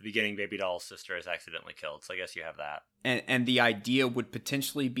 and at the beginning, Baby Doll's sister is accidentally killed. So I guess you have that. And the idea would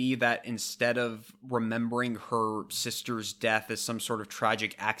potentially be that instead of remembering her sister's death as some sort of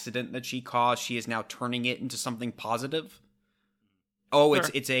tragic accident that she caused, she is now turning it into something positive. Oh, sure.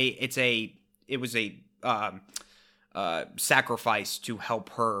 It was a sacrifice to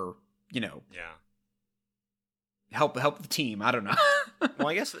help her. Help the team. I don't know. Well,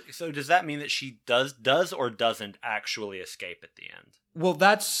 I guess so. Does that mean that she does or doesn't actually escape at the end? Well,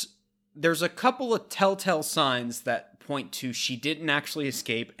 there's a couple of telltale signs that point to she didn't actually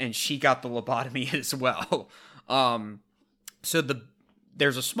escape and she got the lobotomy as well. So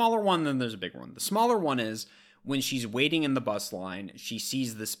there's a smaller one, then there's a bigger one. The smaller one is when she's waiting in the bus line, she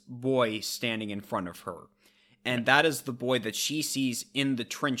sees this boy standing in front of her. And that is the boy that she sees in the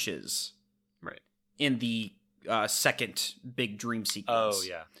trenches. Right. In the second big dream sequence. Oh,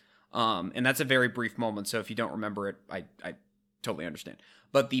 yeah. And that's a very brief moment, so if you don't remember it, I totally understand.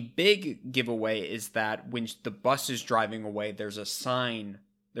 But the big giveaway is that when the bus is driving away, there's a sign,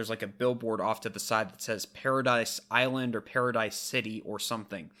 there's like a billboard off to the side that says Paradise Island or Paradise City or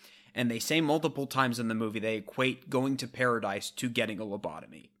something. And they say multiple times in the movie they equate going to paradise to getting a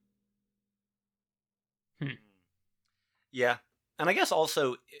lobotomy. Yeah. And I guess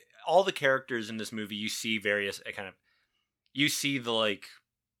also all the characters in this movie, you see various you see the like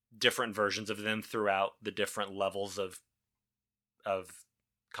different versions of them throughout the different levels of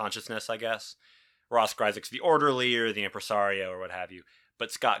consciousness, I guess. Oscar Isaac's the orderly or the impresario or what have you.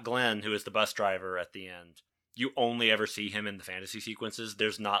 But Scott Glenn, who is the bus driver at the end, you only ever see him in the fantasy sequences.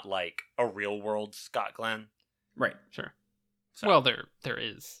 There's not like a real world Scott Glenn. Right. Sure. So. Well, there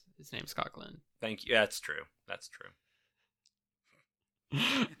is. His name's Scott Glenn. Thank you. That's true. That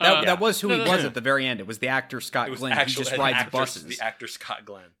was who he was at the very end. It was the actor Scott Glenn who just rides buses. The actor Scott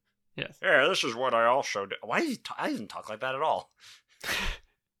Glenn. Yes. Yeah, this is what I also do. Why does he doesn't talk like that at all?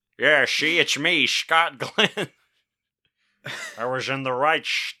 Yeah, it's me, Scott Glenn. I was in the right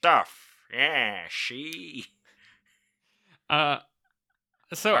stuff. Yeah,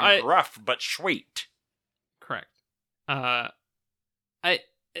 So I'm rough but sweet. Correct. I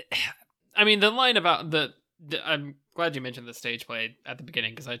mean, the line about I'm glad you mentioned the stage play at the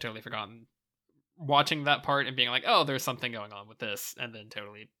beginning because I totally forgotten watching that part and being like, oh, there's something going on with this, and then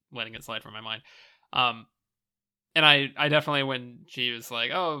totally letting it slide from my mind. And I definitely, when she was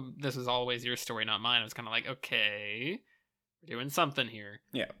like, oh, this is always your story, not mine, I was kind of like, okay, we're doing something here.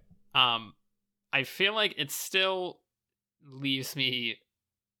 Yeah. I feel like it's still leaves me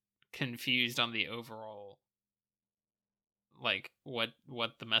confused on the overall, like, what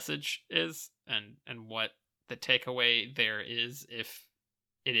the message is and what the takeaway there is, if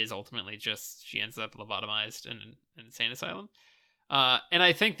it is ultimately just she ends up lobotomized in an insane asylum. And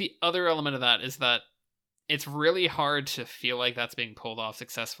I think the other element of that is that it's really hard to feel like that's being pulled off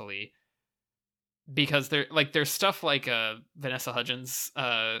successfully, because there's stuff like Vanessa Hudgens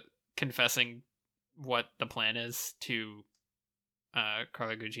confessing what the plan is to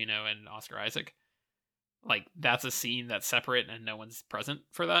Carla Gugino and Oscar Isaac. Like, that's a scene that's separate and no one's present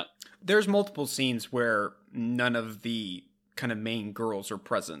for that. There's multiple scenes where none of the kind of main girls are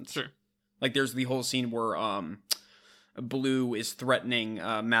present. Sure. Like, there's the whole scene where Blue is threatening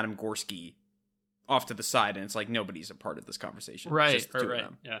Madame Gorski off to the side, and it's like nobody's a part of this conversation. Right, it's just the two of right,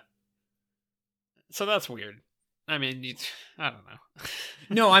 them. yeah. So that's weird. I mean, I don't know.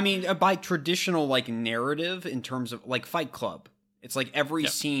 No, I mean, by traditional, like, narrative in terms of, like, Fight Club. It's like every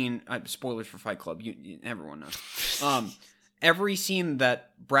scene, spoilers for Fight Club, everyone knows. Every scene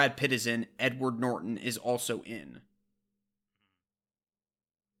that Brad Pitt is in, Edward Norton is also in.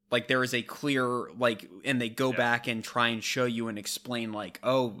 Like, there is a clear, like, and they go back and try and show you and explain, like,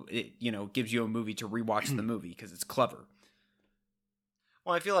 oh, it, gives you a movie to rewatch the movie because it's clever.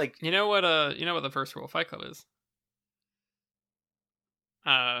 Well, I feel like you know what the first rule of Fight Club is.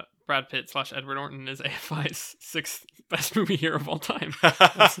 Brad Pitt / Edward Norton is AFI's 6th best movie year of all time.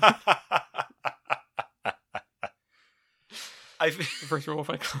 The first rule of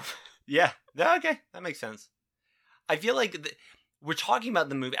Fight Club. Yeah. Okay, that makes sense. I feel like we're talking about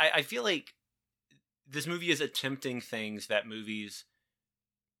the movie. I feel like this movie is attempting things that movies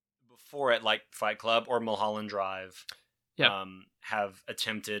before it, like Fight Club or Mulholland Drive, have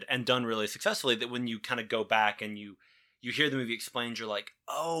attempted and done really successfully. That when you kind of go back and you hear the movie explained, you're like,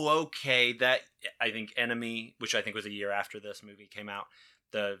 oh, okay. That, I think, Enemy, which I think was a year after this movie came out,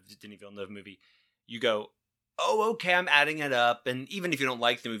 the Denis Villeneuve movie, you go, oh, okay, I'm adding it up. And even if you don't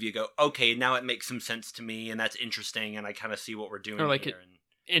like the movie, you go, okay, now it makes some sense to me, and that's interesting, and I kind of see what we're doing or like here.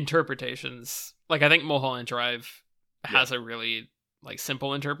 Interpretations. Like, I think Mulholland Drive has a really, like,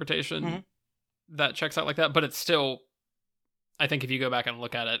 simple interpretation that checks out like that, but it's still, I think if you go back and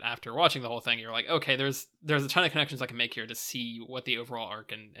look at it after watching the whole thing, you're like, okay, there's a ton of connections I can make here to see what the overall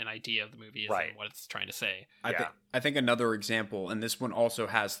arc and idea of the movie is and what it's trying to say. I think another example, and this one also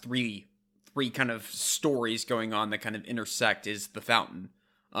has three kind of stories going on that kind of intersect, is The Fountain,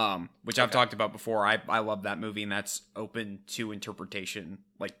 which I've talked about before. I love that movie, and that's open to interpretation,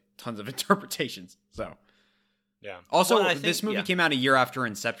 like tons of interpretations. So yeah. Also, this movie came out a year after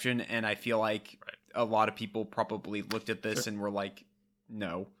Inception, and I feel like a lot of people probably looked at this and were like,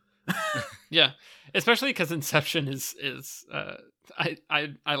 no. Yeah, especially because Inception is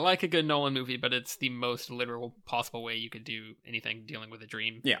I like a good Nolan movie, but it's the most literal possible way you could do anything dealing with a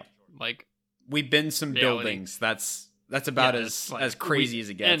dream. Yeah, like, we've been some reality. Buildings. That's about as crazy as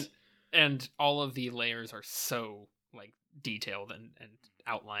it gets. And all of the layers are so, like, detailed and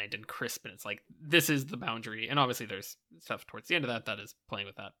outlined and crisp, and it's like, this is the boundary. And obviously there's stuff towards the end of that is playing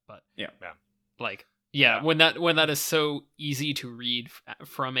with that, but when that is so easy to read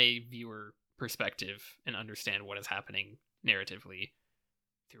from a viewer perspective and understand what is happening narratively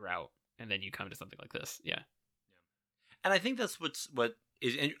throughout, and then you come to something like this. And I think that's what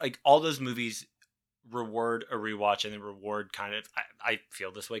is, like, all those movies reward a rewatch, and then reward kind of, I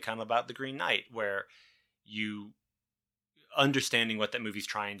feel this way kind of about The Green Knight, where you understanding what that movie's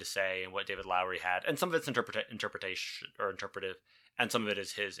trying to say and what David Lowery had, and some of it's interpretation or interpretive, and some of it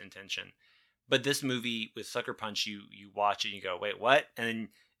is his intention. But this movie with Sucker Punch, you watch it and you go, wait, what? And then,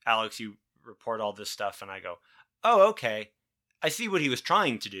 Alex, you report all this stuff, and I go, oh, okay, I see what he was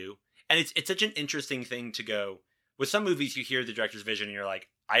trying to do. And it's such an interesting thing to go, with some movies you hear the director's vision and you're like,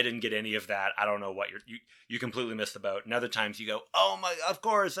 I didn't get any of that, I don't know what you completely missed the boat. And other times you go, oh my, of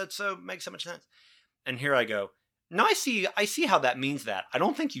course, makes so much sense. And here I go, no, I see how that means that. I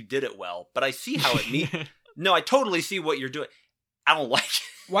don't think you did it well, but I see how it means. No, I totally see what you're doing. I don't like it.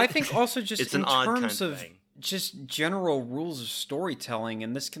 Well, I think also just it's in an odd terms kind of thing. Just general rules of storytelling,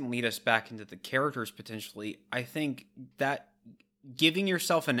 and this can lead us back into the characters potentially, I think that giving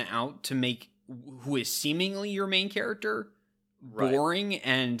yourself an out to make who is seemingly your main character boring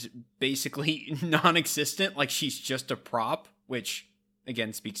and basically non-existent, like she's just a prop, which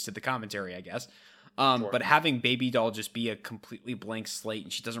again speaks to the commentary, I guess. Sure. But having Baby Doll just be a completely blank slate,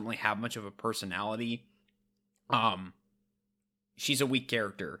 and she doesn't really have much of a personality. She's a weak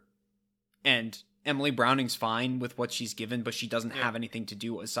character, and Emily Browning's fine with what she's given, but she doesn't have anything to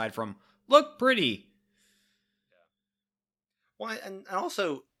do aside from look pretty. Well, and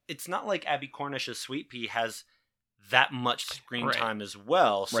also, it's not like Abby Cornish's Sweet Pea has that much screen Right. time as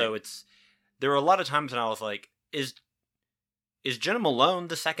well. So there were a lot of times when I was like, is Jenna Malone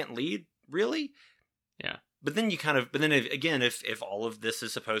the second lead, really? Yeah. But then if all of this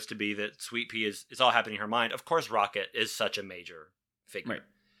is supposed to be that Sweet Pea is all happening in her mind, of course Rocket is such a major figure. Right.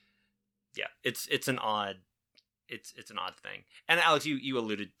 Yeah, it's an odd thing. And Alex, you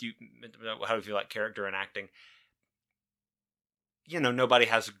alluded how do you feel like character and acting? Nobody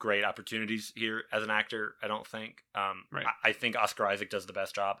has great opportunities here as an actor, I don't think. Right. I think Oscar Isaac does the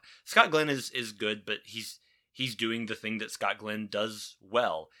best job. Scott Glenn is good, but he's doing the thing that Scott Glenn does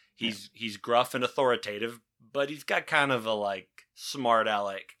well. He's gruff and authoritative, but he's got kind of a like smart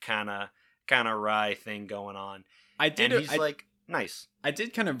aleck kind of wry thing going on. Nice. I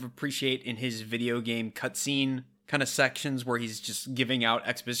did kind of appreciate in his video game cutscene kind of sections where he's just giving out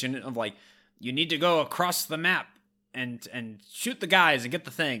exposition of like, you need to go across the map and shoot the guys and get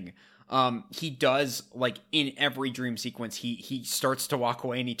the thing. He does, like, in every dream sequence, he starts to walk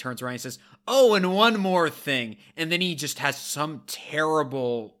away and he turns around and says, oh, and one more thing. And then he just has some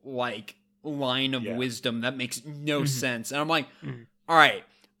terrible, like, line of wisdom that makes no sense. And I'm like, all right,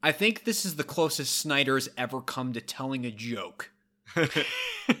 I think this is the closest Snyder's ever come to telling a joke.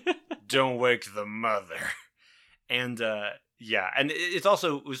 Don't wake the mother. And, and it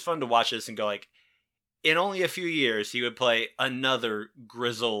was fun to watch this and go like, in only a few years, he would play another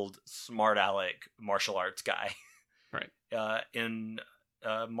grizzled, smart aleck martial arts guy. Right. In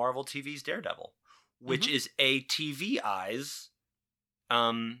Marvel TV's Daredevil, which is a TV Eyes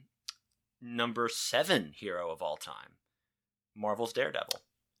number 7 hero of all time. Marvel's Daredevil.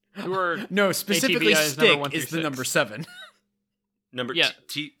 No, specifically ATVI's Stick is the number 7.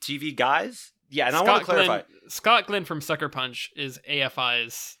 TV Guys? Yeah, and Scott I want to clarify. Scott Glenn from Sucker Punch is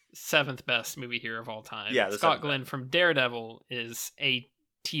AFI's 7th best movie hero of all time. Yeah, Scott Glenn from Daredevil is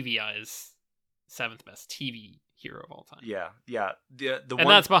ATVI's 7th best TV hero of all time. Yeah. And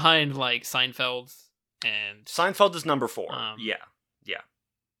that's behind like Seinfeld and Seinfeld is number 4. Yeah.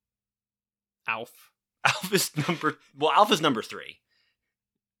 Alf. Alf is number 3.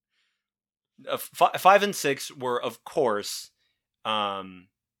 5 and 6 were, of course, Wallace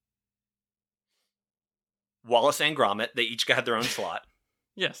and Gromit. They each had their own slot.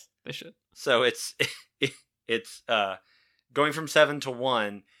 Yes, they should. So it's going from 7 to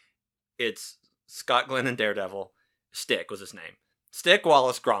 1. It's Scott Glenn and Daredevil. Stick was his name. Stick,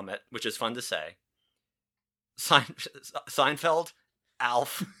 Wallace, Gromit, which is fun to say. Seinfeld,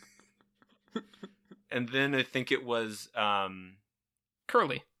 Alf, and then I think it was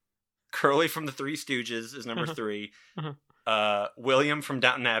Curly. Curly from the Three Stooges is number 3. William from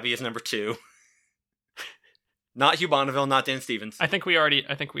Downton Abbey is number 2. Not Hugh Bonneville, not Dan Stevens. I think we've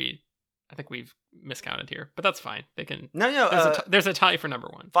miscounted here, but that's fine. They can. No. There's a tie for number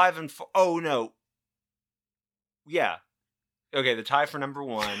 1. 5 and 4. Oh no. Yeah. Okay, the tie for number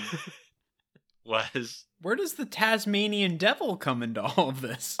 1 was. Where does the Tasmanian Devil come into all of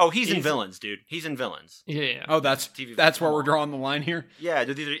this? Oh, he's in Villains, dude. He's in Villains. Yeah. Oh, that's where we're drawing the line here. Yeah,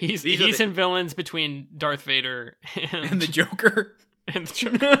 he's in Villains between Darth Vader and the Joker. And the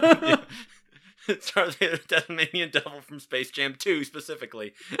Joker. Yeah. Darth Vader, Tasmanian Devil from Space Jam 2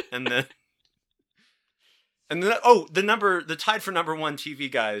 specifically, and then the tied for number 1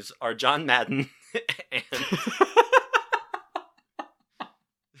 TV guys are John Madden and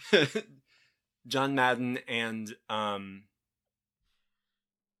John Madden and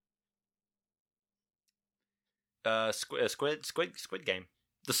Squid Game.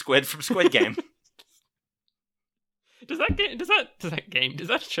 The squid from Squid Game. Does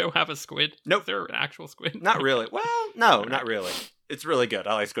that show have a squid? Nope. Is there an actual squid? Not really. Well, no, not really. It's really good.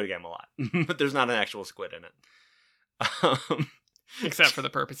 I like Squid Game a lot, but there's not an actual squid in it. Except for the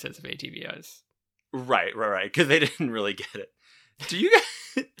purposes of ATVIs. Right. Because they didn't really get it. Do you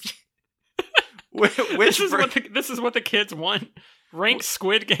guys? This is what the kids want. Rank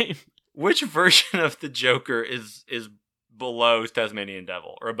Squid Game. Which version of the Joker is below Tasmanian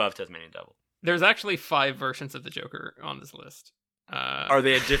Devil or above Tasmanian Devil? There's actually 5 versions of the Joker on this list. Are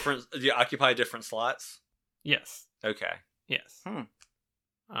they do you occupy different slots? Yes. Okay. Yes.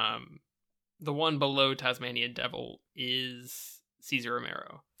 The one below Tasmanian Devil is Cesar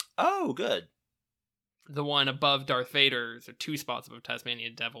Romero. Oh, good. The one above Darth Vader, so 2 spots above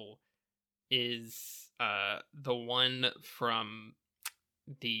Tasmanian Devil, is the one from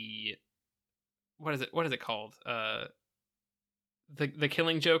the what is it called? The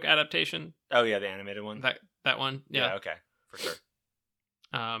Killing Joke adaptation. Oh yeah, the animated one. That one. Yeah. Okay, for sure.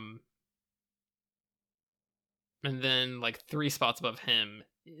 And then like 3 spots above him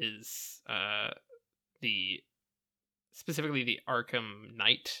is specifically the Arkham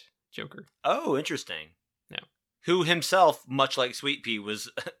Knight Joker. Oh, interesting. Yeah. who himself, much like Sweet Pea, was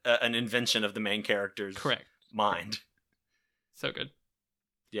an invention of the main character's Correct. mind. So good.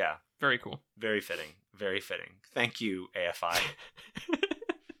 Yeah. Very cool. Very fitting. Very fitting. Thank you, AFI,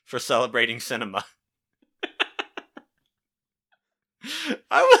 for celebrating cinema.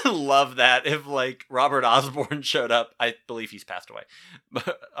 I would love that if, like, Robert Osborne showed up. I believe he's passed away.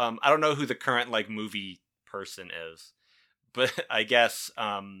 But I don't know who the current, like, movie person is. But I guess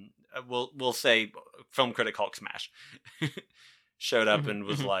we'll say film critic Hulk Smash showed up and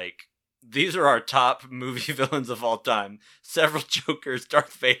was like, these are our top movie villains of all time. Several Jokers,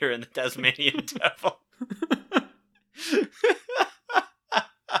 Darth Vader, and the Tasmanian Devil.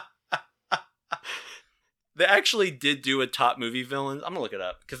 They actually did do a top movie villain. I'm gonna look it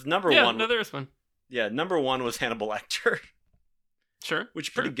up because number one. No, there's one. Yeah, number one was Hannibal Lecter. Sure. Which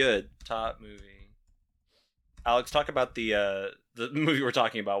is pretty good. Top movie. Alex, talk about the movie we're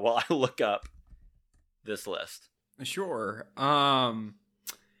talking about while I look up this list. Sure.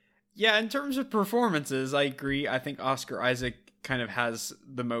 Yeah, in terms of performances, I agree. I think Oscar Isaac kind of has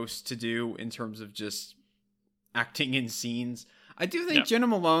the most to do in terms of just acting in scenes. I do think Jenna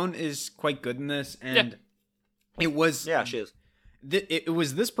Malone is quite good in this, and it was... Yeah, she is. It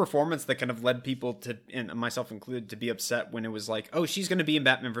was this performance that kind of led people to, and myself included, to be upset when it was like, oh, she's going to be in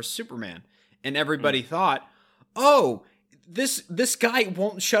Batman vs. Superman. And everybody thought, oh, this guy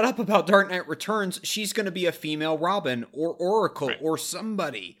won't shut up about Dark Knight Returns. She's going to be a female Robin or Oracle or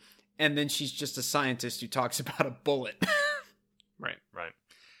somebody. And then she's just a scientist who talks about a bullet. Right.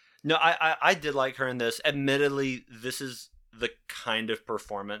 No, I did like her in this. Admittedly, this is the kind of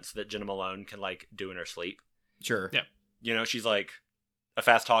performance that Jenna Malone can, like, do in her sleep. Sure. Yeah. You know, she's like a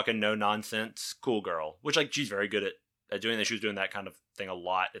fast-talking, no-nonsense, cool girl. Which, like, she's very good at doing this. She was doing that kind of thing a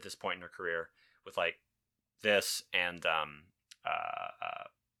lot at this point in her career. With, like, this and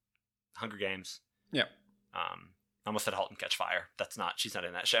Hunger Games. Yeah. I almost said Halt and Catch Fire. She's not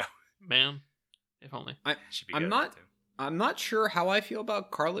in that show. Man, if only. She'd be good I'm not sure how I feel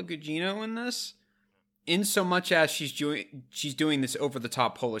about Carla Gugino in this, in so much as she's doing this over the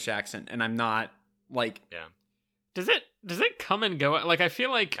top Polish accent, and I'm not like. Yeah. Does it come and go? Like, I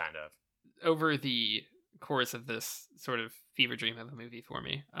feel like kind of over the course of this sort of fever dream of a movie for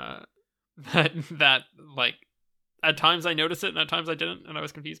me, that like at times I noticed it and at times I didn't, and I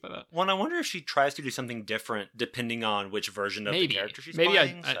was confused by that. Well, I wonder if she tries to do something different depending on which version of the character she's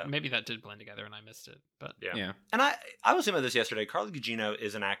playing. Maybe that did blend together and I missed it. But yeah. And I was thinking about this yesterday. Carla Gugino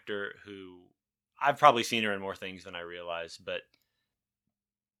is an actor who I've probably seen her in more things than I realize, but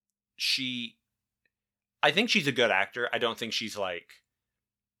I think she's a good actor. I don't think she's like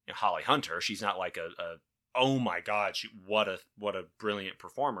Holly Hunter. She's not like a oh my god, what a brilliant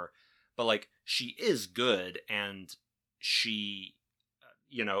performer. But, like, she is good, and she,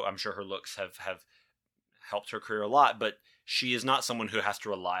 I'm sure her looks have helped her career a lot, but she is not someone who has to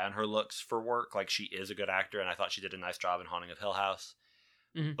rely on her looks for work. Like, she is a good actor, and I thought she did a nice job in Haunting of Hill House.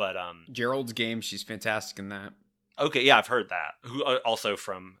 Mm-hmm. But Gerald's Game, she's fantastic in that. Okay, yeah, I've heard that. Who also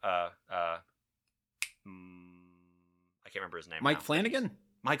from I can't remember his name. Mike Flanagan?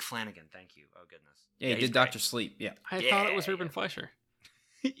 Mike Flanagan, thank you. Oh goodness. Yeah, he did Dr. Sleep. Yeah. I thought it was Ruben Fleischer.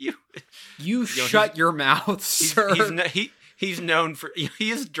 You shut your mouth, sir. He's known for he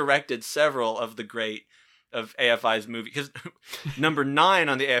has directed several of the great of AFI's movies. Because number 9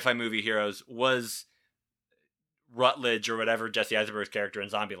 on the AFI movie heroes was Rutledge or whatever Jesse Eisenberg's character in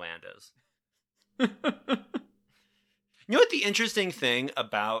Zombieland is. You know what the interesting thing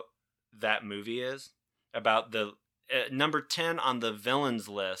about that movie is? About the number 10 on the villains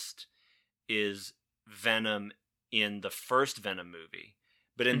list is Venom in the first Venom movie.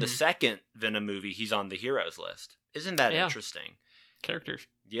 But in the second Venom movie, he's on the heroes list. Isn't that interesting? Characters.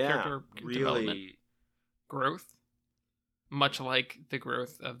 Yeah. Character development. Growth. Much like the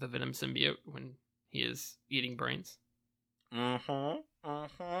growth of the Venom symbiote when he is eating brains. But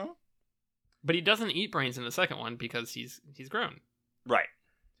he doesn't eat brains in the second one because he's grown. Right.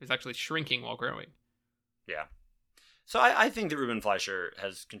 He's actually shrinking while growing. Yeah. So I think that Ruben Fleischer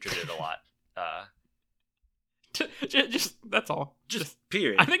has contributed a lot. Just that's all. Just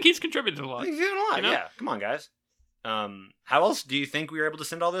period. I think he's contributed a lot. He's doing a lot. Yeah. Come on, guys. How else do you think we were able to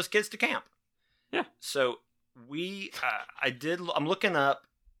send all those kids to camp? Yeah. So I'm looking up.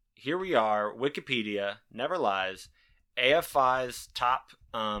 Here we are. Wikipedia never lies. AFI's top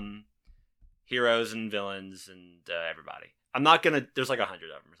heroes and villains and everybody. I'm not gonna. There's like 100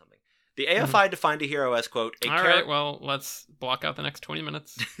 of them or something. The AFI defined a hero as, quote, all right, well, let's block out the next 20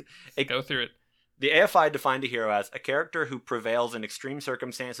 minutes. Go through it. The AFI defined a hero as a character who prevails in extreme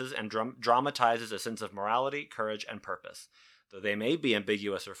circumstances and dramatizes a sense of morality, courage, and purpose. Though they may be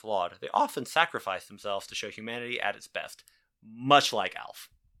ambiguous or flawed, they often sacrifice themselves to show humanity at its best, much like Alf.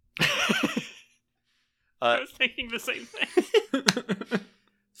 I was thinking the same thing.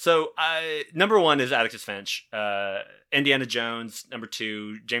 So, number 1 is Atticus Finch. Indiana Jones, number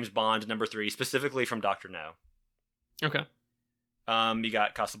 2. James Bond, number 3, specifically from Dr. No. Okay. You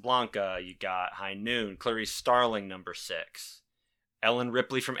got Casablanca. You got High Noon. Clarice Starling, number 6. Ellen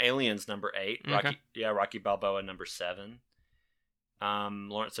Ripley from Aliens, number 8. Okay. Rocky Balboa, number 7.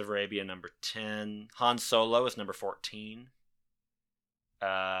 Lawrence of Arabia, number 10. Han Solo is number 14.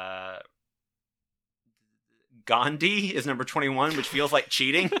 Gandhi is number 21, which feels like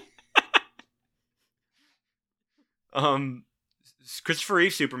cheating. Christopher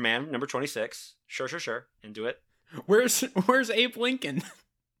Reeve, Superman, number 26. Sure. Into it. Where's Abe Lincoln?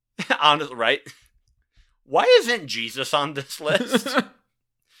 Honestly, right? Why isn't Jesus on this list?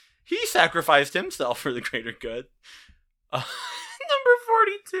 He sacrificed himself for the greater good. Number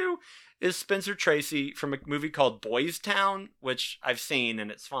 42 is Spencer Tracy from a movie called Boys Town, which I've seen and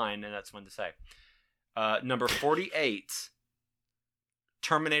it's fine, and that's one to say. Number 48,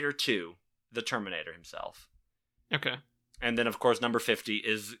 Terminator 2, the Terminator himself. Okay. And then, of course, number 50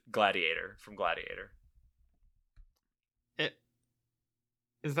 is Gladiator from Gladiator.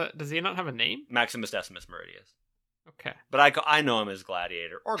 Does he not have a name? Maximus Decimus Meridius. Okay. But I know him as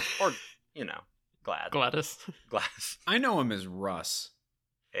Gladiator, or Gladys. Gladys. I know him as Russ.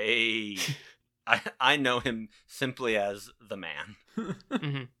 Hey, I know him simply as the man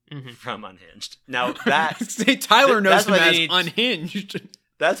from Unhinged. Now that Tyler knows him as need, Unhinged.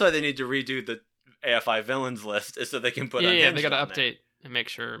 That's why they need to redo the AFI villains list, is so they can put Unhinged. Yeah, they got to on update there. And make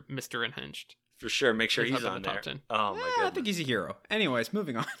sure Mr. Unhinged. For sure, make sure he's up in on the there. top 10. Oh my god! I think he's a hero. Anyways,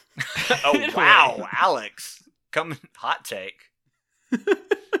 moving on. Oh wow, Alex, hot take. I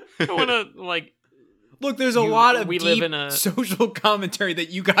want to Look, there's a lot of live deep in a social commentary that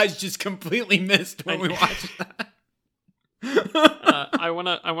you guys just completely missed when we watched that. I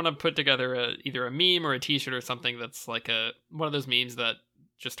want to put together either a meme or a T-shirt or something that's like one of those memes that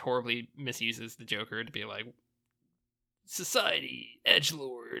just horribly misuses the Joker to be like society,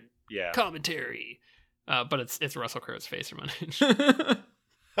 edgelord, commentary, but it's Russell Crowe's face from Unhinged.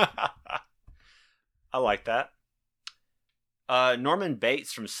 I like that. Norman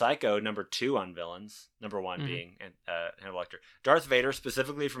Bates from Psycho, number 2 on villains. Number 1 being Hannibal Lecter. Darth Vader,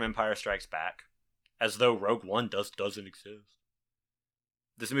 specifically from Empire Strikes Back, as though Rogue One doesn't exist.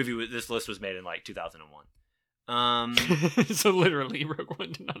 This list was made in 2001. So literally, Rogue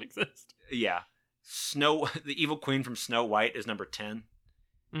One did not exist. Yeah, the evil queen from Snow White is number 10.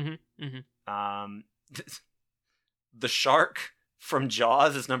 The shark from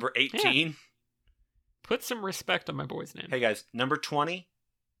Jaws is number 18. Yeah. Put some respect on my boy's name. Hey guys, number 20,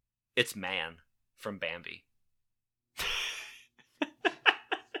 it's Man from Bambi.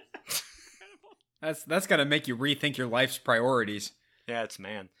 That's gotta make you rethink your life's priorities. Yeah, it's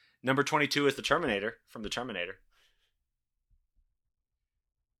Man. Number 22 is the Terminator from the Terminator.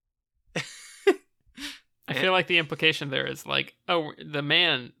 I feel like the implication there is the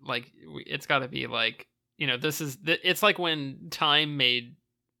man, it's got to be it's like when Time made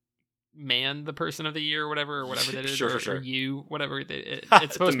Man the person of the year or whatever that is, sure. or you, whatever.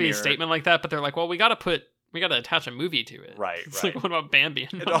 It's supposed to be a statement like that, but they're like, well, we got to attach a movie to it. Right. It's like, what about Bambi?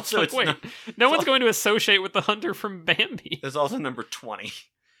 And also, no one's going to associate with the hunter from Bambi. There's also number 20.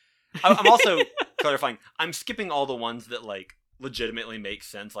 I'm also clarifying. I'm skipping all the ones that legitimately make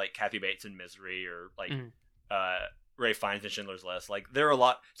sense, like Kathy Bates in Misery, or Ray Fiennes in Schindler's List. There are a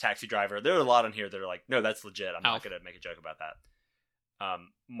lot. Taxi Driver. There are a lot on here that are like, no, that's legit. I'm not going to make a joke about that.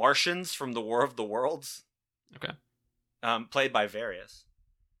 Martians from the War of the Worlds. Okay. Played by Various.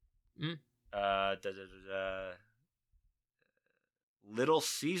 Little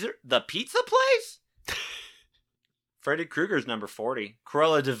Caesar, the pizza place. Freddy Krueger's number 40.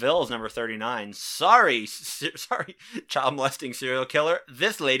 Cruella de Vil's number 39. Sorry, child molesting serial killer.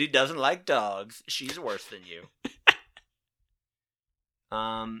 This lady doesn't like dogs. She's worse than you.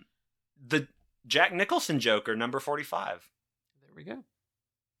 The Jack Nicholson Joker, number 45. There we go.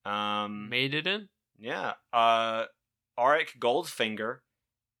 Made it in? Yeah. Auric Goldfinger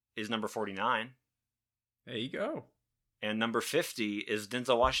is number 49. There you go. And number 50 is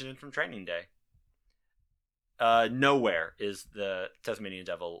Denzel Washington from Training Day. Nowhere is the Tasmanian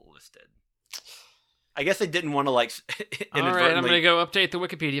Devil listed. I guess they didn't want to inadvertently... All right, I'm going to go update the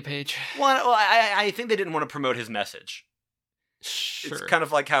Wikipedia page. Well, I think they didn't want to promote his message. Sure. It's kind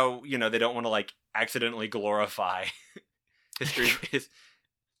of like how, they don't want to accidentally glorify history's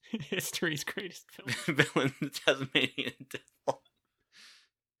greatest villain, the Tasmanian Devil.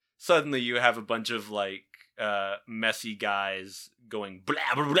 Suddenly you have a bunch of messy guys going blah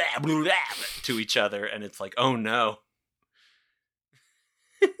blah blah blah blah to each other, and it's like, oh no.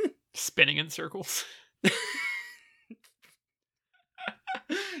 Spinning in circles.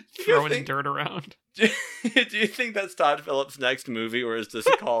 Throwing dirt around. Do you think that's Todd Phillips' next movie, or is this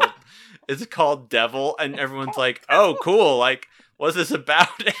called is it called Devil? And everyone's like, oh cool, like what's this about?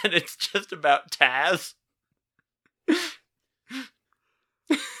 And it's just about Taz.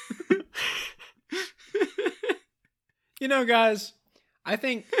 You know, guys, I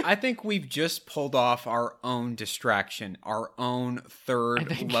think we've just pulled off our own distraction, our own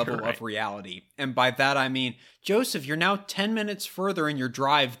third level of reality. And by that I mean, Joseph, you're now 10 minutes further in your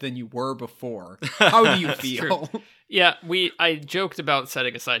drive than you were before. How do you feel? Yeah, I joked about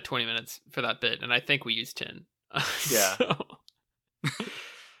setting aside 20 minutes for that bit, and I think we used 10. Yeah. So.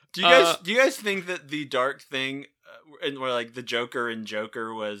 Do you guys think that the Dark thing, where like the Joker in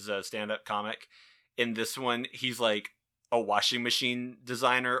Joker was a stand-up comic, in this one he's like a washing machine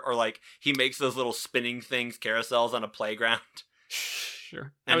designer, or like he makes those little spinning things, carousels on a playground?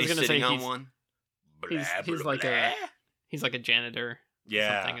 Sure. And I was he's gonna sitting say on one. He's like a janitor.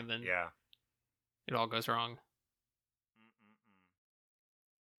 Yeah. Or something, and then it all goes wrong.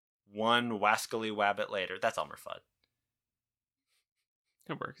 One wascally wabbit later. That's Elmer Fudd.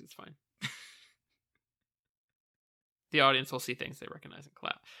 It works. It's fine. The audience will see things they recognize and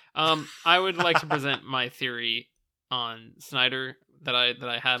clap. I would like to present my theory on Snyder that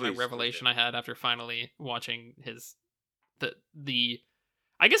I had, my revelation I had after finally watching the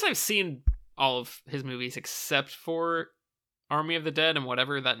I guess I've seen all of his movies except for Army of the Dead and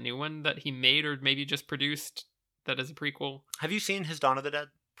whatever that new one that he made or maybe just produced that is a prequel. Have you seen his Dawn of the Dead?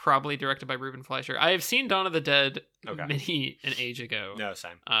 Probably directed by Ruben Fleischer. I have seen Dawn of the Dead many an age ago. No,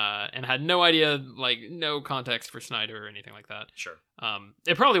 same. And had no idea, like, no context for Snyder or anything like that. Sure.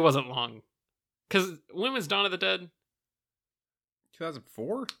 It probably wasn't long. Because when was Dawn of the Dead?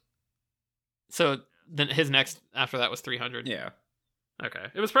 2004? So then his next after that was 300? Yeah. Okay.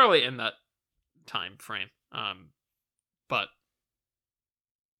 It was probably in that time frame. But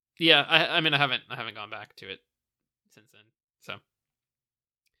yeah, I mean I haven't gone back to it since then. So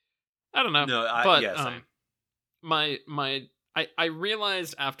I don't know. No, same. I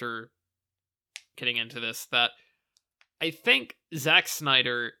realized after getting into this that I think Zack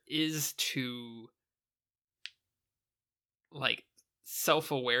Snyder is to like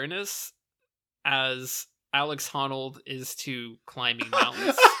self-awareness as Alex Honnold is to climbing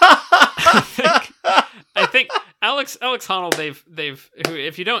mountains. I think Alex Honnold,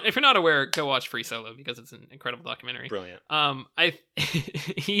 if you're not aware, go watch Free Solo because it's an incredible documentary. Brilliant.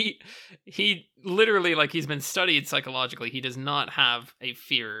 He literally, like, he's been studied psychologically. He does not have a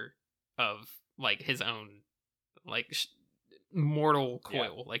fear of like his own like mortal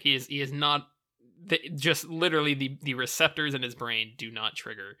coil. Yeah. Like he is not just literally the receptors in his brain do not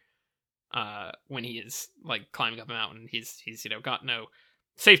trigger when he is like climbing up a mountain. He's got no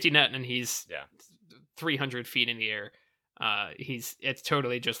safety net and he's 300 feet in the air. It's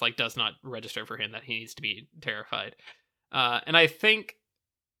totally just like does not register for him that he needs to be terrified. And I think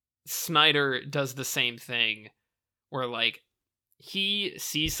Snyder does the same thing where like he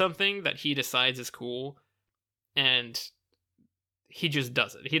sees something that he decides is cool and he just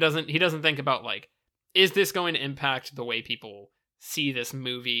does it. He doesn't think about like, is this going to impact the way people see this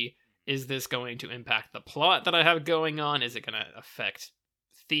movie? Is this going to impact the plot that I have going on? Is it going to affect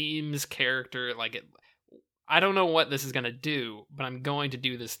themes, character? Like I don't know what this is going to do, but I'm going to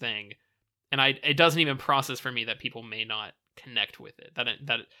do this thing. And it doesn't even process for me that people may not connect with it.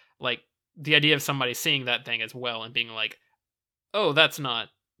 That like the idea of somebody seeing that thing as well and being like, oh, that's not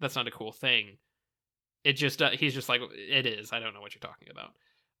a cool thing. It just he's just like, it is. I don't know what you're talking about.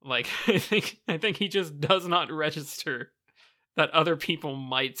 Like I think he just does not register that other people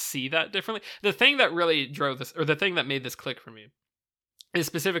might see that differently. The thing that really drove this, or the thing that made this click for me, is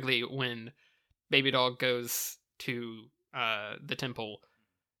specifically when Baby Doll goes to the temple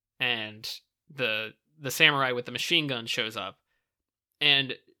and the samurai with the machine gun shows up,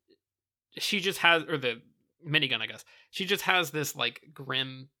 and she just has, or the minigun, I guess, she just has this like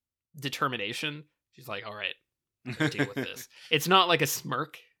grim determination. She's like, all right, I'm gonna deal with this. It's not like a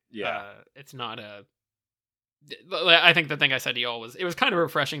smirk. Yeah. It's not a... I think the thing I said to y'all was, it was kind of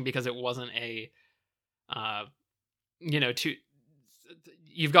refreshing because it wasn't a,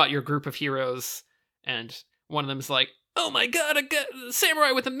 you've got your group of heroes and one of them's like, oh my god, I got a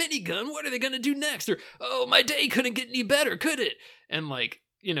samurai with a minigun. What are they going to do next? Or, oh, my day couldn't get any better, could it? And like,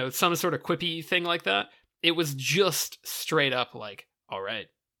 some sort of quippy thing like that. It was just straight up like, all right,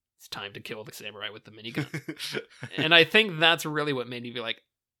 it's time to kill the samurai with the minigun. And I think that's really what made me be like,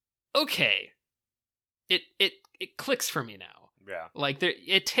 okay, it clicks for me now. Yeah. Like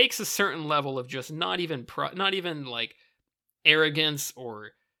it takes a certain level of just not even like arrogance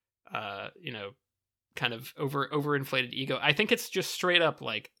or kind of overinflated ego. I think it's just straight up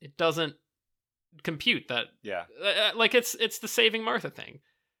like it doesn't compute that. Yeah. Like it's the saving Martha thing.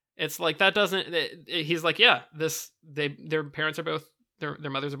 It's like that doesn't. He's like, yeah, their parents are both their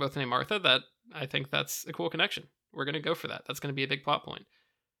mothers are both named Martha. That I think that's a cool connection. We're gonna go for that. That's gonna be a big plot point.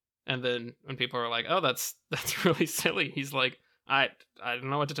 And then when people are like, oh, that's really silly, he's like, I don't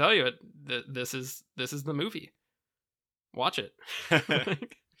know what to tell you. This is the movie. Watch it.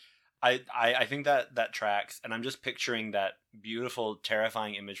 I think that tracks, and I'm just picturing that beautiful,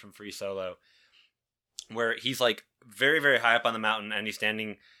 terrifying image from Free Solo, where he's like very, very high up on the mountain, and he's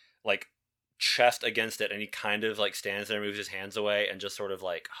standing like chest against it, and he kind of like stands there, moves his hands away, and just sort of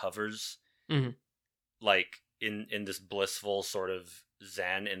like hovers, like in this blissful sort of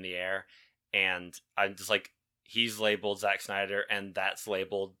zen in the air. And I'm just like, he's labeled Zack Snyder, and that's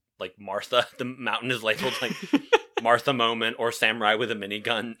labeled like Martha. The mountain is labeled like Martha moment or samurai with a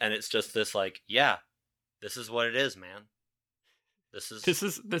minigun, and it's just this like, yeah, this is what it is, man. This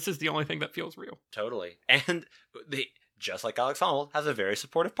is the only thing that feels real. Totally. And just like Alex Honnold has a very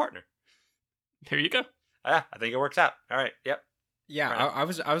supportive partner. There you go. Yeah, I think it works out. All right. Yep. Yeah,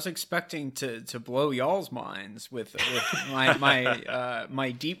 right. I was expecting to blow y'all's minds with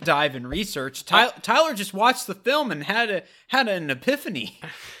my deep dive in research. Tyler just watched the film and had an epiphany.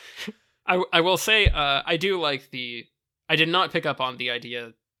 I will say I do like I did not pick up on the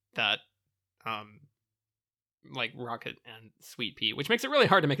idea that like Rocket and Sweet Pea, which makes it really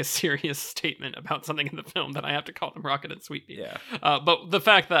hard to make a serious statement about something in the film that I have to call them Rocket and Sweet Pea. Yeah. But the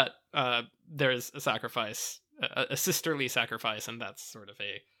fact that there's a sacrifice, a sisterly sacrifice, and that's sort of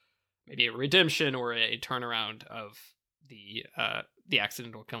maybe a redemption or a turnaround of the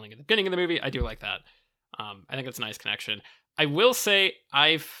accidental killing at the beginning of the movie, I do like that. I think it's a nice connection. I will say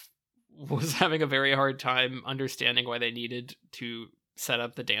I was having a very hard time understanding why they needed to set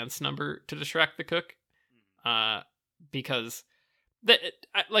up the dance number to distract the cook. Because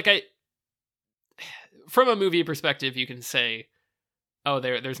from a movie perspective, you can say, oh,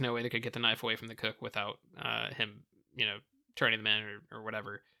 there's no way they could get the knife away from the cook without him, turning them in or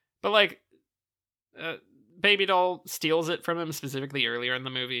whatever. But like, Baby Doll steals it from him specifically earlier in the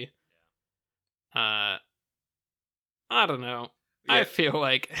movie. I don't know. Yeah.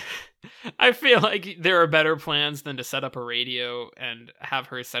 I feel like there are better plans than to set up a radio and have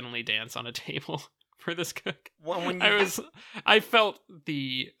her suddenly dance on a table for this cook. I felt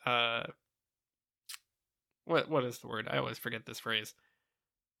the what is the word? I always forget this phrase.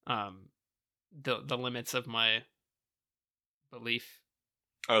 The limits of my belief.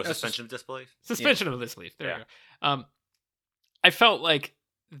 Oh, suspension of disbelief. Suspension of disbelief. There you go. I felt like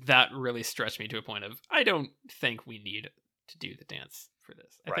that really stretched me to a point of I don't think we need to do the dance for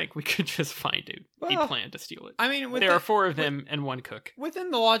this. I think we could just find a plan to steal it. I mean, there are 4 of them and 1 cook.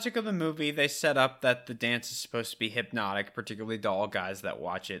 Within the logic of the movie, they set up that the dance is supposed to be hypnotic, particularly to all guys that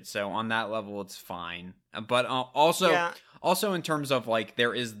watch it. So on that level, it's fine. But also in terms of like,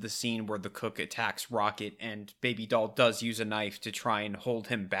 there is the scene where the cook attacks Rocket and Baby Doll does use a knife to try and hold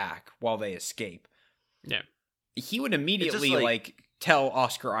him back while they escape. Yeah. He would immediately like tell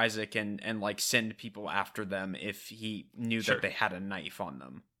Oscar Isaac and like send people after them if he knew that they had a knife on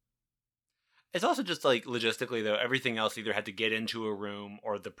them. It's also just like logistically though, everything else either had to get into a room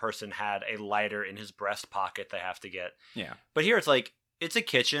or the person had a lighter in his breast pocket they have to get. Yeah. But here it's like, it's a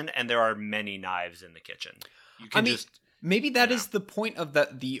kitchen and there are many knives in the kitchen. You can maybe that is the point of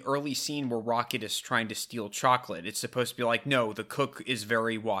the early scene where Rocket is trying to steal chocolate. It's supposed to be like, no, the cook is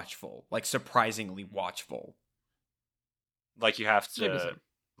very watchful, like surprisingly watchful. Like you have to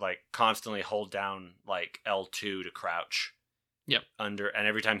like constantly hold down like L2 to crouch. Yep. And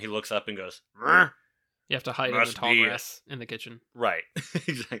every time he looks up and goes, you have to hide in the tall grass in the kitchen. Right.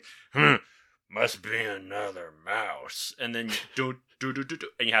 He's like, must be another mouse. And then and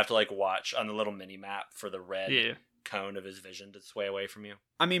you have to like watch on the little mini map for the red cone of his vision to sway away from you.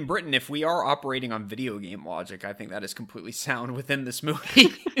 I mean, Britton, if we are operating on video game logic, I think that is completely sound within this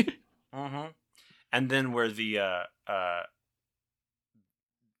movie. And then where the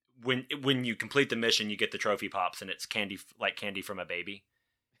when you complete the mission, you get the trophy pops, and it's candy from a baby.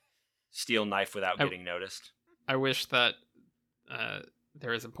 Steal knife without getting noticed. I wish that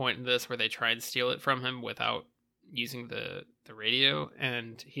there is a point in this where they try and steal it from him without using the radio,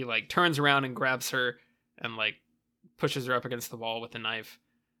 and he like turns around and grabs her and like pushes her up against the wall with a knife,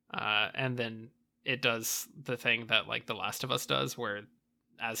 and then it does the thing that like The Last of Us does, where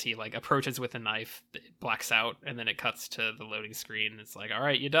as he like approaches with a knife, it blacks out, and then it cuts to the loading screen. It's like, all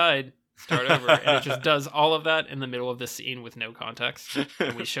right, you died. start over. And it just does all of that in the middle of this scene with no context.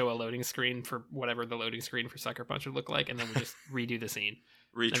 And we show a loading screen for whatever the loading screen for Sucker Punch would look like, and then we just redo the scene.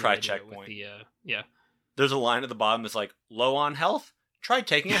 Retry checkpoint. Yeah. There's a line at the bottom that's like, low on health? Try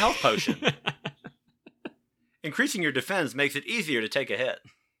taking a health potion. Increasing your defense makes it easier to take a hit.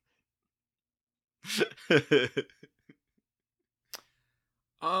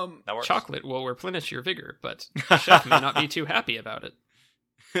 That works. Chocolate will replenish your vigor, but the chef may not be too happy about it.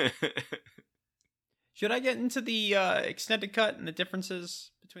 Should I get into the extended cut and the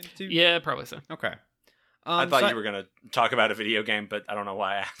differences between the two? Yeah, probably so. Okay. I thought you were going to talk about a video game, but I don't know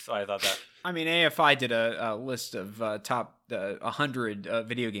why I asked, so I thought that. I mean, AFI did a list of top 100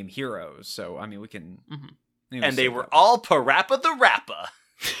 video game heroes, so I mean, we can. Mm-hmm. And they were all Parappa the Rappa.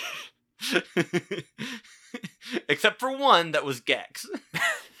 Except for one that was Gex.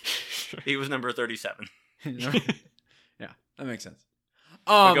 He was number 37. Yeah, that makes sense.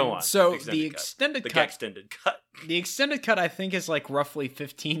 Go on. So The extended cut. The extended cut, I think, is like roughly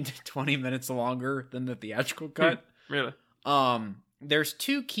 15 to 20 minutes longer than the theatrical cut. Really? There's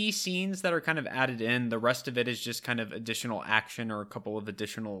 2 key scenes that are kind of added in. The rest of it is just kind of additional action or a couple of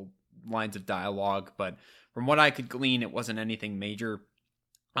additional lines of dialogue. But from what I could glean, it wasn't anything major.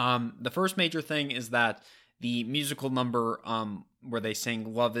 The first major thing is that the musical number where they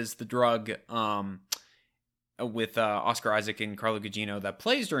sing "Love Is the Drug" with Oscar Isaac and Carlo Gugino that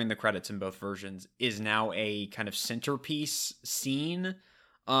plays during the credits in both versions is now a kind of centerpiece scene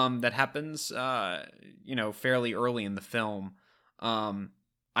that happens fairly early in the film.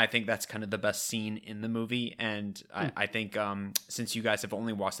 I think that's kind of the best scene in the movie, and I think since you guys have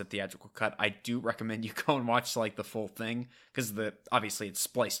only watched the theatrical cut, I do recommend you go and watch like the full thing, because obviously it's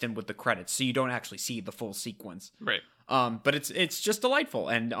spliced in with the credits, so you don't actually see the full sequence. Right. But it's just delightful,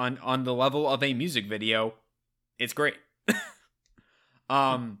 and on the level of a music video, it's great.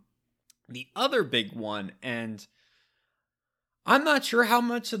 The other big one, and I'm not sure how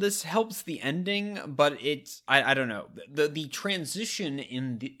much of this helps the ending, but I don't know. The transition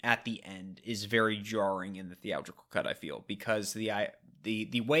at the end is very jarring in the theatrical cut, I feel, because the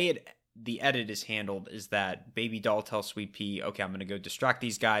way the edit is handled is that Baby Doll tells Sweet Pea, okay, I'm going to go distract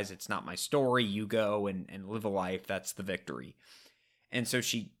these guys. It's not my story. You go and live a life. That's the victory. And so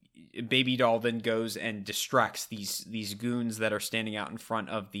Baby Doll then goes and distracts these goons that are standing out in front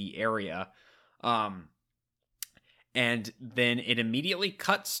of the area. And then it immediately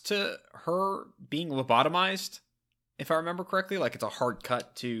cuts to her being lobotomized, if I remember correctly. Like, it's a hard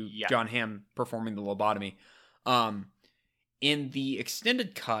cut to Jon Hamm performing the lobotomy. In the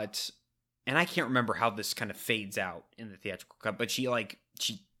extended cut, and I can't remember how this kind of fades out in the theatrical cut, but she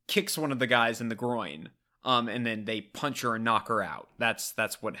kicks one of the guys in the groin, and then they punch her and knock her out.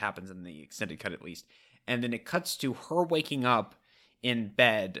 That's what happens in the extended cut, at least. And then it cuts to her waking up in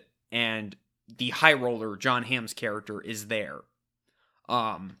bed, and the high roller, Jon Hamm's character, is there.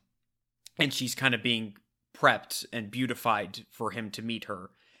 And she's kind of being prepped and beautified for him to meet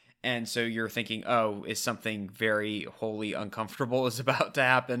her. And so you're thinking, oh, is something very wholly uncomfortable is about to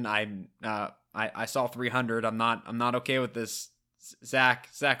happen? I saw 300. I'm not okay with this.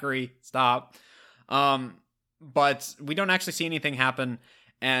 Zachary, stop. But we don't actually see anything happen.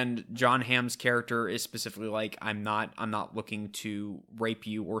 And Jon Hamm's character is specifically like, I'm not looking to rape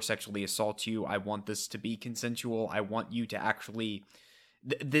you or sexually assault you. I want this to be consensual. I want you to actually,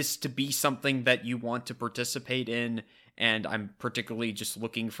 this to be something that you want to participate in. And I'm particularly just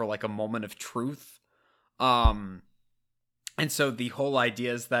looking for like a moment of truth. And so the whole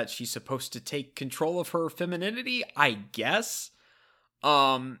idea is that she's supposed to take control of her femininity, I guess.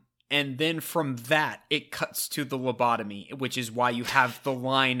 And then from that, it cuts to the lobotomy, which is why you have the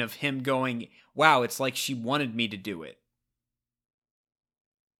line of him going, wow, it's like she wanted me to do it.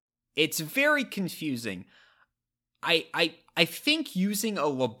 It's very confusing. I think using a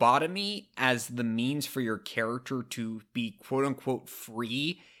lobotomy as the means for your character to be quote-unquote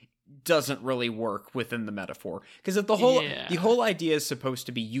free doesn't really work within the metaphor, because the whole idea is supposed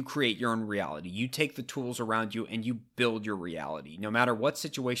to be you create your own reality. You take the tools around you and you build your reality. No matter what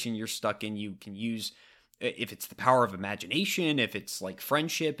situation you're stuck in, you can use, if it's the power of imagination, if it's like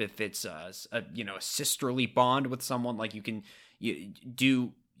friendship, if it's a sisterly bond with someone, like you can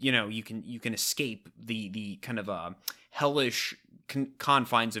escape the kind of hellish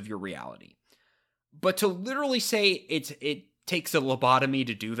confines of your reality. But to literally say it takes a lobotomy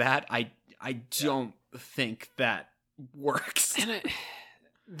to do that, I don't think that works. And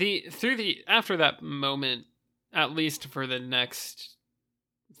after that moment, at least for the next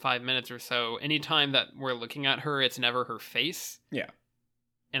 5 minutes or so, anytime that we're looking at her, it's never her face. Yeah.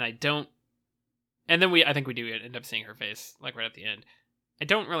 And I think we do end up seeing her face, like right at the end. I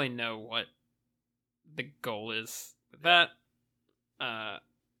don't really know what the goal is with that.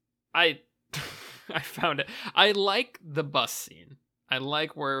 I I found it. I like the bus scene. I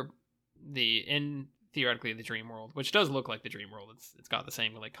like where theoretically the dream world, which does look like the dream world. It's got the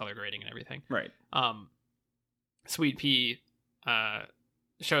same like color grading and everything. Right. Sweet Pea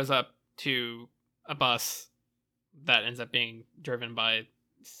shows up to a bus that ends up being driven by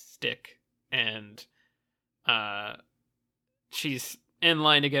Stick, and she's in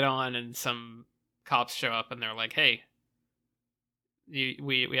line to get on, and some cops show up and they're like, "Hey,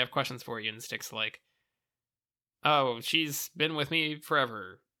 we have questions for you." And Stick's like, "Oh, she's been with me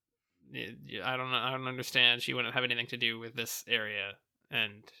forever. I don't understand. She wouldn't have anything to do with this area."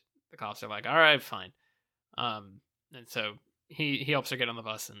 And the cops are like, "All right, fine." And so he helps her get on the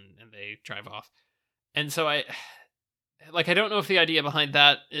bus, and they drive off. And so I don't know if the idea behind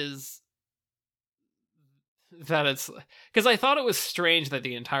that is that it's, because I thought it was strange that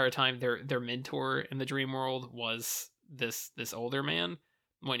the entire time their mentor in the dream world was this older man,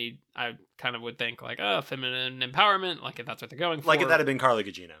 when I kind of would think like, oh, feminine empowerment, like if that's what they're going for. Like if that had been Carla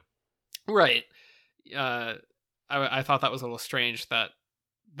Gugino. Right. I thought that was a little strange that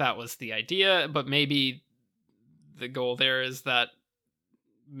was the idea, but maybe the goal there is that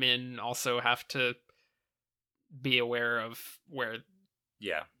men also have to be aware of where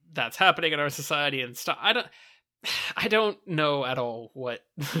that's happening in our society and stuff. I don't know at all what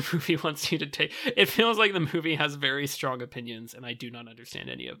the movie wants you to take. It feels like the movie has very strong opinions, and I do not understand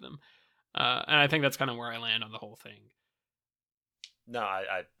any of them. And I think that's kind of where I land on the whole thing. No,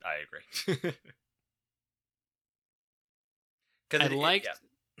 I agree. I liked...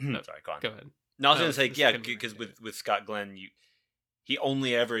 Sorry, go on. Go ahead. No, I was going to say, yeah, because with Scott Glenn, he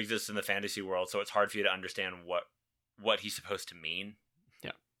only ever exists in the fantasy world, so it's hard for you to understand what he's supposed to mean.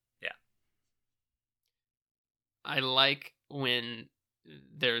 Yeah. Yeah. I like when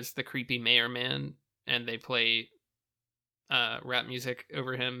there's the creepy mayor man, and they play rap music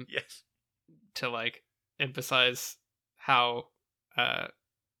over him. Yes. To, like, emphasize how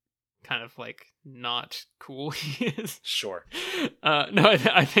kind of, like, not cool he is. Sure. No,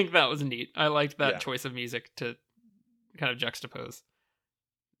 I think that was neat. I liked that choice of music to kind of juxtapose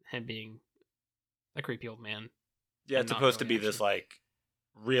him being a creepy old man. Yeah, it's supposed to be this, like,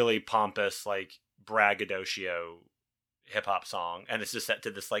 really pompous, like, braggadocio hip-hop song, and it's just set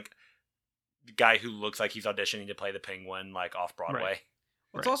to this, like, guy who looks like he's auditioning to play the Penguin, like, off-Broadway. Right.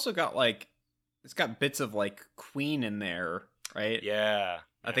 It's also got, like, it's got bits of, like, Queen in there, right? Yeah.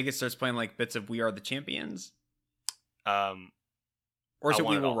 I think it starts playing, like, bits of We Are the Champions. Or is it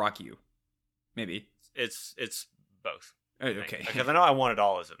We Will Rock You? Maybe. It's both. Oh, okay. Because I know I Want It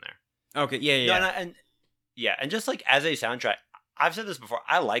All is in there. Okay, yeah. No, and just, like, as a soundtrack, I've said this before,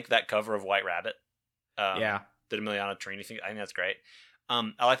 I like that cover of White Rabbit. The Emiliana Torini thing. I think that's great.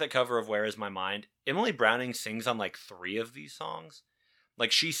 I like that cover of Where Is My Mind. Emily Browning sings on, like, 3 of these songs.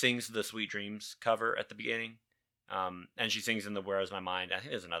 Like, she sings the Sweet Dreams cover at the beginning. And she sings in the Where Is My Mind. I think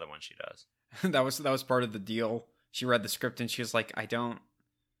there's another one she does. that was part of the deal. She read the script and she was like,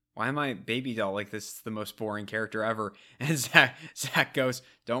 why am I Baby Doll? Like, this is the most boring character ever. And Zach goes,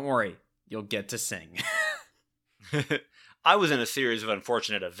 don't worry, you'll get to sing. I was in a series of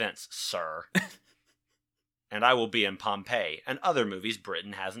unfortunate events, sir. And I will be in Pompeii and other movies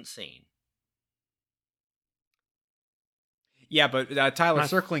Britain hasn't seen. Yeah, but Tyler,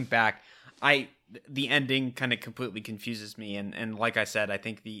 circling back, the ending kind of completely confuses me, and like I said, I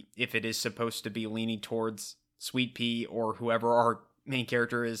think if it is supposed to be leaning towards Sweet Pea or whoever our main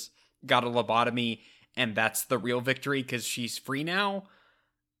character is got a lobotomy, and that's the real victory because she's free now,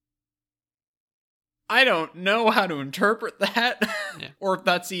 I don't know how to interpret that, or if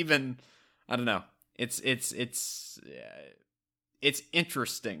that's even, I don't know. It's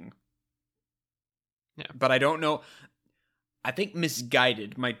interesting, but I don't know. I think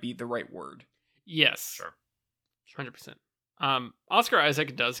misguided might be the right word. Yes. Sure. 100%. Oscar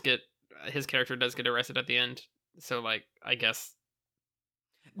Isaac his character does get arrested at the end. So, like, I guess,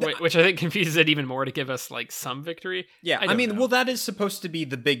 which I think confuses it even more to give us, like, some victory. Yeah, I mean, well, that is supposed to be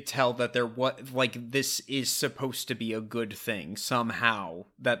the big tell that this is supposed to be a good thing somehow,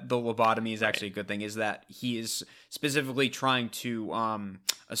 that the lobotomy is actually a good thing, is that he is specifically trying to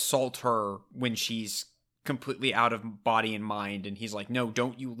assault her when she's completely out of body and mind, and he's like, no,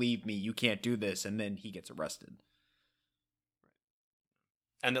 don't you leave me, you can't do this, and then he gets arrested.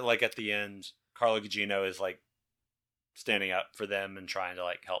 And then, like, at the end, Carla Gugino is, like, standing up for them and trying to,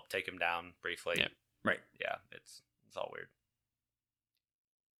 like, help take him down briefly. Yeah. Right. Yeah, it's all weird.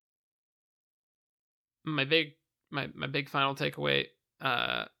 My big final takeaway,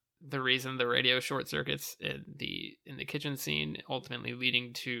 the reason the radio short circuits in the kitchen scene, ultimately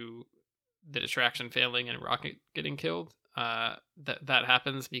leading to the distraction failing and Rocket getting killed. That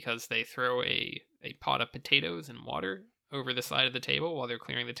happens because they throw a pot of potatoes and water over the side of the table while they're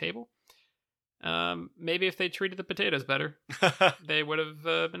clearing the table. Maybe if they treated the potatoes better, they would have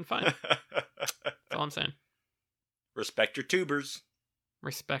been fine. That's all I'm saying. Respect your tubers.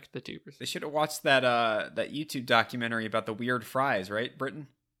 Respect the tubers. They should have watched that YouTube documentary about the weird fries, right, Britain?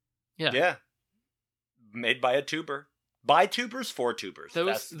 Yeah. Made by a tuber. By tubers, for tubers.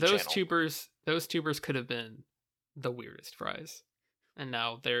 Those tubers could have been the weirdest fries. And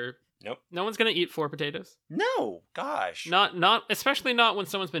now they're... Nope. No one's going to eat 4 potatoes. No, gosh. Not especially not when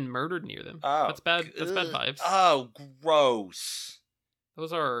someone's been murdered near them. Oh, That's bad vibes. Oh, gross.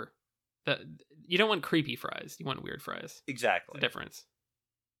 Those are... You don't want creepy fries. You want weird fries. Exactly. It's a difference.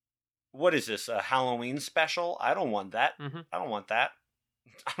 What is this, a Halloween special? I don't want that. Mm-hmm. I don't want that.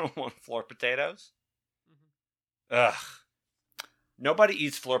 I don't want floor potatoes. Mm-hmm. Ugh. Nobody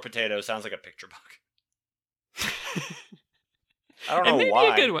eats floor potatoes. Sounds like a picture book. I don't know maybe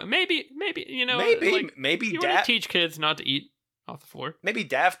why. A good one. Maybe maybe you want to teach kids not to eat off the floor. Maybe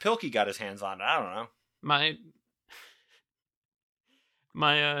Dav Pilkey got his hands on it. I don't know.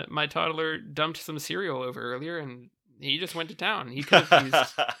 My toddler dumped some cereal over earlier, and he just went to town. He could have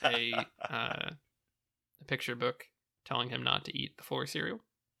used a picture book telling him not to eat the floor cereal.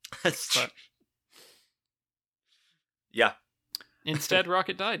 But yeah. Instead,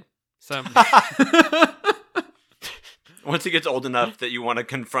 Rocket died. So once he gets old enough that you want to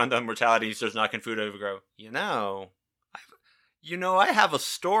confront the mortality, he starts knocking food over. I have a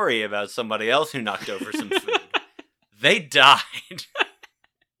story about somebody else who knocked over some food. They died.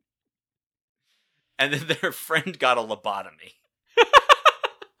 And then their friend got a lobotomy.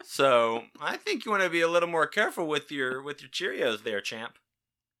 So I think you want to be a little more careful with your Cheerios there, champ.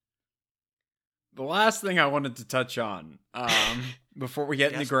 The last thing I wanted to touch on before we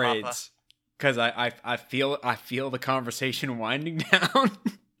get into grades, because I feel the conversation winding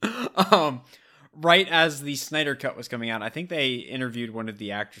down. Right as the Snyder Cut was coming out, I think they interviewed one of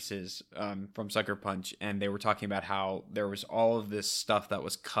the actresses from Sucker Punch, and they were talking about how there was all of this stuff that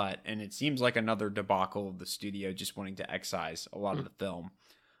was cut, and it seems like another debacle of the studio just wanting to excise a lot of the film.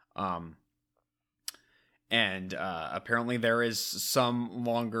 And apparently there is some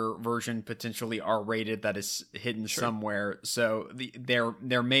longer version, potentially R-rated, that is hidden somewhere. So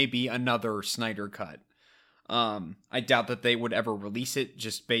there may be another Snyder Cut. I doubt that they would ever release it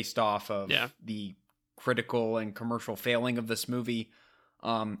just based off of the critical and commercial failing of this movie.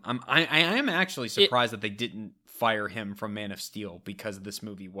 I am actually surprised that they didn't fire him from Man of Steel, because this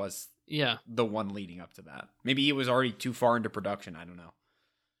movie was the one leading up to that. Maybe he was already too far into production. I don't know.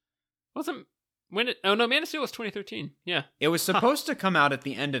 Man of Steel was 2013. Yeah. It was supposed to come out at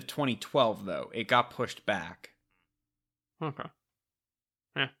the end of 2012, though. It got pushed back. Okay.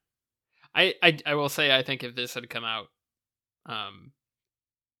 Yeah. I will say, I think if this had come out,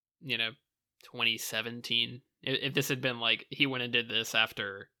 2017, if this had been like, he went and did this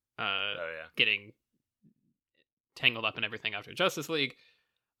after getting tangled up in everything after Justice League,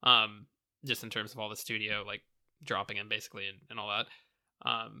 just in terms of all the studio, like, dropping him basically and all that,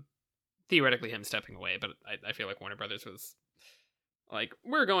 theoretically him stepping away, but I feel like Warner Brothers was like,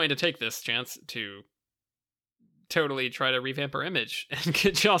 we're going to take this chance to totally try to revamp our image and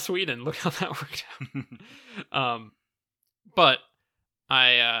get Joss Whedon. Look how that worked out. But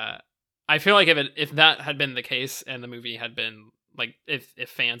I feel like if that had been the case, and the movie had been like, if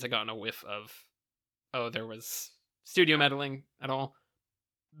fans had gotten a whiff of there was studio meddling at all,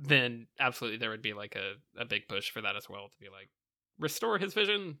 then absolutely there would be like a big push for that as well, to be like, restore his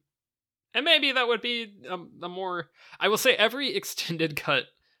vision. And maybe that would be a more... I will say every extended cut...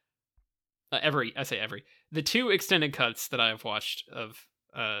 The 2 extended cuts that I have watched of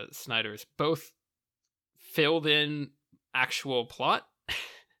Snyder's both filled in actual plot.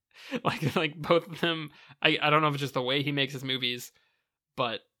 like both of them... I don't know if it's just the way he makes his movies,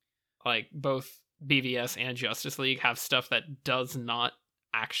 but like both BVS and Justice League have stuff that does not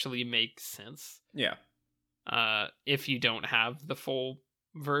actually make sense. Yeah. If you don't have the full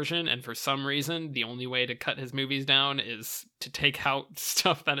version, and for some reason the only way to cut his movies down is to take out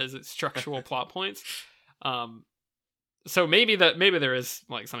stuff that is structural plot points. So maybe there is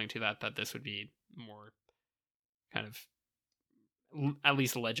like something to that this would be more kind of at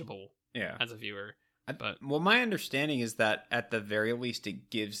least legible as a viewer. But my understanding is that at the very least it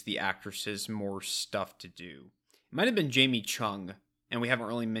gives the actresses more stuff to do. It might have been Jamie Chung, and we haven't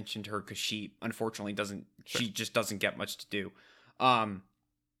really mentioned her because she unfortunately she just doesn't get much to do.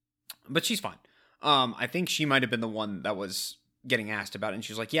 But she's fine. I think she might have been the one that was getting asked about it, and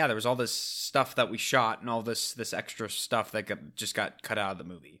she was like, "Yeah, there was all this stuff that we shot and all this extra stuff that just got cut out of the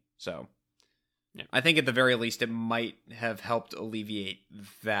movie." So, yeah. I think at the very least, it might have helped alleviate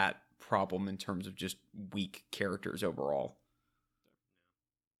that problem in terms of just weak characters overall.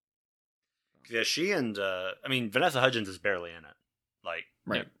 Yeah, she and Vanessa Hudgens is barely in it. Like,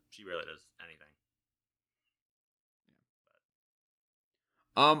 right, she really does anything.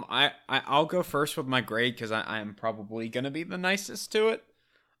 I'll go first with my grade because I am probably gonna be the nicest to it.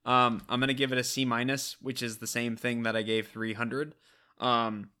 I'm gonna give it a C-, which is the same thing that I gave 300.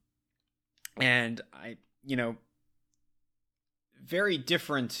 And very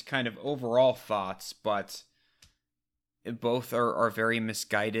different kind of overall thoughts, but both are very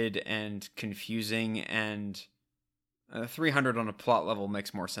misguided and confusing, and 300 on a plot level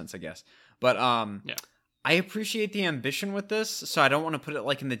makes more sense, I guess. But yeah. I appreciate the ambition with this, so I don't want to put it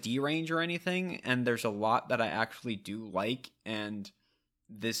like in the D range or anything, and there's a lot that I actually do like, and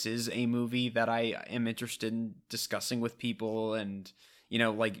this is a movie that I am interested in discussing with people, and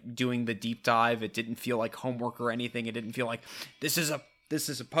like doing the deep dive. It didn't feel like homework or anything. It didn't feel like this is a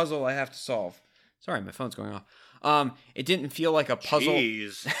puzzle I have to solve. Sorry, my phone's going off. It didn't feel like a puzzle.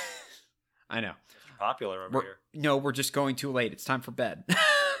 Jeez. I know. Mr. Popular over here. No, we're just going too late. It's time for bed.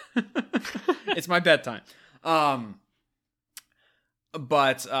 It's my bedtime.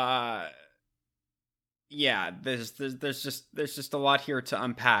 But yeah, there's just a lot here to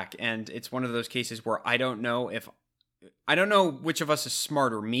unpack, and it's one of those cases where I don't know which of us is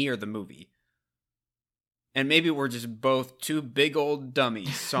smarter, me or the movie. And maybe we're just both two big old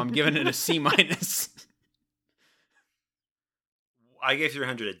dummies, so I'm giving it a C-. I gave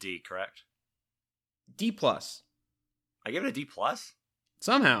 300 a D, correct? D+. I gave it a D+?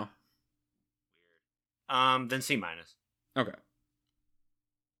 Somehow. Weird. Then C-. Okay.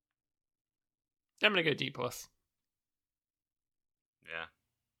 I'm gonna go D+. Yeah.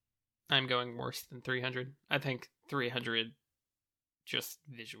 I'm going worse than 300. I think 300 just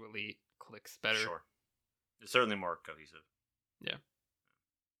visually clicks better. Sure. It's certainly more cohesive. Yeah.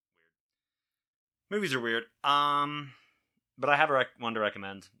 Weird. Movies are weird. But I have one to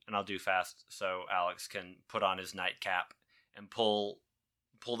recommend, and I'll do fast so Alex can put on his nightcap and pull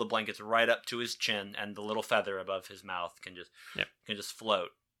the blankets right up to his chin, and the little feather above his mouth can just float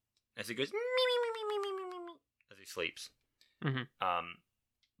as he goes as he sleeps. Mm-hmm.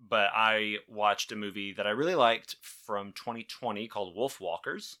 But I watched a movie that I really liked from 2020 called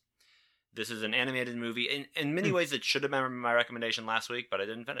Wolfwalkers. This is an animated movie. In many ways, it should have been my recommendation last week, but I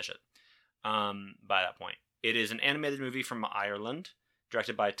didn't finish it by that point. It is an animated movie from Ireland,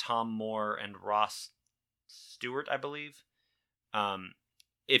 directed by Tom Moore and Ross Stewart, I believe.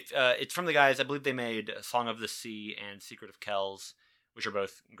 It's from the guys, I believe they made Song of the Sea and Secret of Kells, which are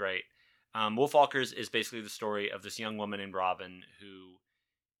both great. Wolfwalkers is basically the story of this young woman named Robin who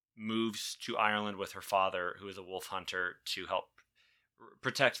moves to Ireland with her father, who is a wolf hunter, to help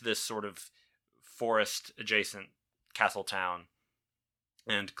protect this sort of forest-adjacent castle town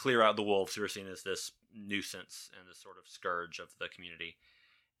and clear out the wolves who are seen as this nuisance and this sort of scourge of the community.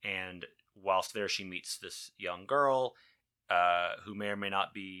 And whilst there, she meets this young girl who may or may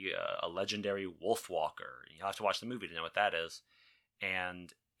not be a legendary wolf walker. You'll have to watch the movie to know what that is.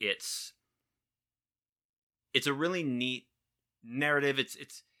 And it's a really neat narrative.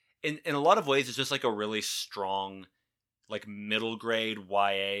 It's in a lot of ways, it's just like a really strong, like middle grade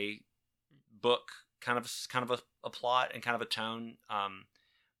YA book, kind of a plot and kind of a tone.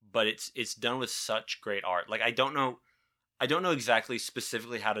 But it's done with such great art. Like I don't know exactly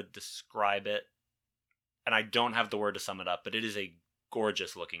specifically how to describe it, and I don't have the word to sum it up, but it is a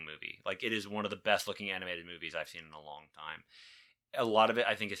gorgeous looking movie. Like it is one of the best looking animated movies I've seen in a long time. A lot of it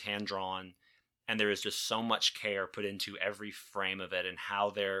I think is hand drawn, and there is just so much care put into every frame of it and how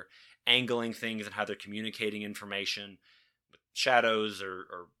they're angling things and how they're communicating information with shadows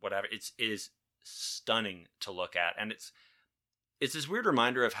or whatever. It is stunning to look at, and it's this weird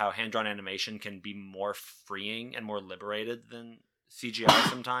reminder of how hand-drawn animation can be more freeing and more liberated than CGI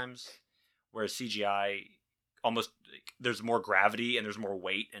sometimes, whereas CGI almost, there's more gravity and there's more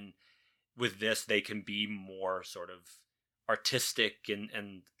weight, and with this they can be more sort of artistic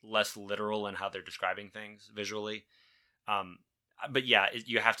and less literal in how they're describing things visually. But yeah,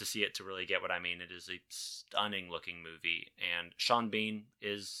 you have to see it to really get what I mean. It is a stunning looking movie, and Sean Bean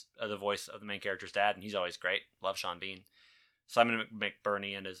is the voice of the main character's dad, and he's always great. Love Sean Bean. Simon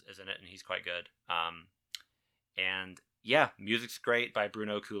McBurney is in it, and he's quite good. And yeah, music's great by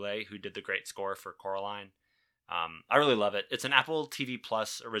Bruno Coulet, who did the great score for Coraline. I really love it. It's an Apple TV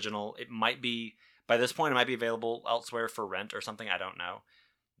Plus original. It might be, by this point, it might be available elsewhere for rent or something. I don't know.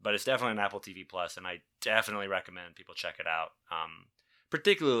 but it's definitely on Apple TV Plus, and I definitely recommend people check it out.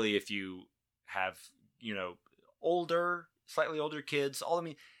 Particularly if you have, slightly older kids.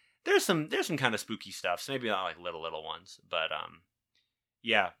 There's some kind of spooky stuff, so maybe not like little ones, but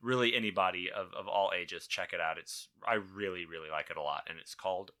yeah, really anybody of all ages, check it out. I really, really like it a lot, and it's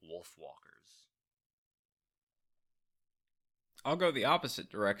called Wolf Walkers. I'll go the opposite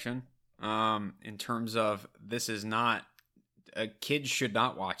direction. In terms of, this is not, kids should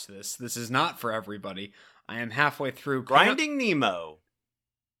not watch this. This is not for everybody. I am halfway through Grinding Nemo.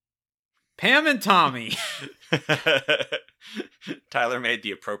 Pam and Tommy. Tyler made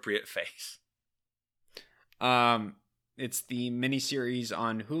the appropriate face. It's the miniseries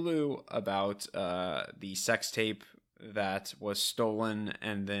on Hulu about the sex tape that was stolen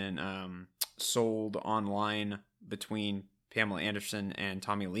and then sold online between Pamela Anderson and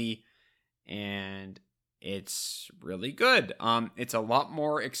Tommy Lee, and it's really good. It's a lot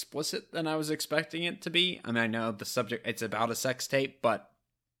more explicit than I was expecting it to be. I mean, I know the subject, it's about a sex tape, but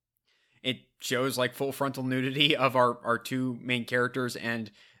it shows like full frontal nudity of our two main characters, and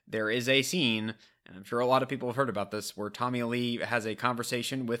there is a scene, and I'm sure a lot of people have heard about this, where Tommy Lee has a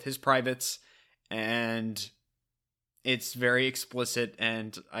conversation with his privates, and it's very explicit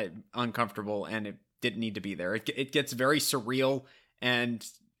and uncomfortable, and it didn't need to be there. It gets very surreal, and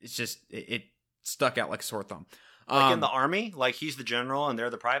it's just, it stuck out like a sore thumb. Like in the army? Like he's the general and they're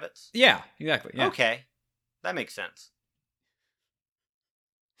the privates? Yeah, exactly. Yeah. Okay. That makes sense.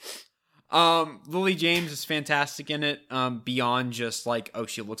 Lily James is fantastic in it. Beyond just like, oh,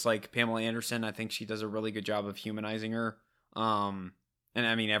 she looks like Pamela Anderson. I think she does a really good job of humanizing her. And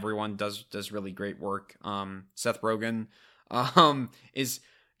I mean, everyone does really great work. Seth Rogen, is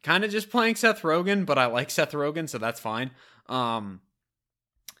kind of just playing Seth Rogen, but I like Seth Rogen, so that's fine.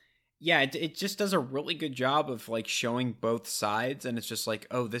 Yeah, it just does a really good job of like showing both sides, and it's just like,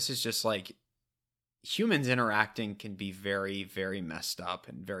 oh, this is just like, humans interacting can be very, very messed up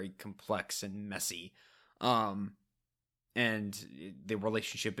and very complex and messy. And the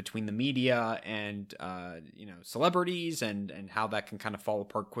relationship between the media and, celebrities and how that can kind of fall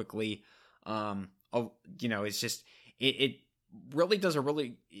apart quickly. It's just, it really does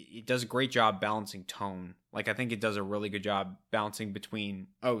it does a great job balancing tone. Like, I think it does a really good job balancing between,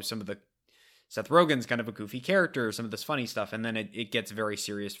 some of the Seth Rogen's kind of a goofy character, some of this funny stuff, and then it gets very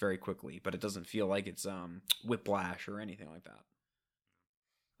serious very quickly, but it doesn't feel like it's Whiplash or anything like that.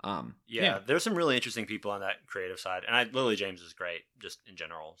 Yeah, there's some really interesting people on that creative side, and Lily James is great just in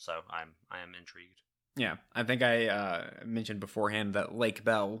general, so I am intrigued. Yeah, I think I mentioned beforehand that Lake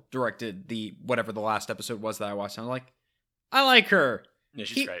Bell directed whatever the last episode was that I watched, and I'm like, I like her. Yeah,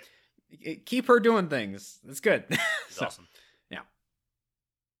 she's great. Keep her doing things. That's good. She's awesome. Yeah.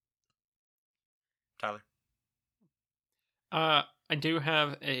 Tyler? I do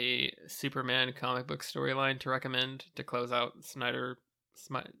have a Superman comic book storyline to recommend to close out the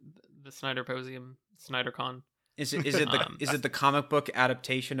Snyderposium, SnyderCon. Is it the comic book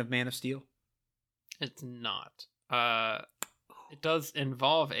adaptation of Man of Steel? It's not. It does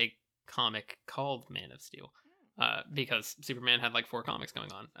involve a comic called Man of Steel. Because Superman had like 4 comics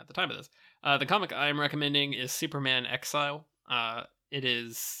going on at the time of this. The comic I'm recommending is Superman Exile.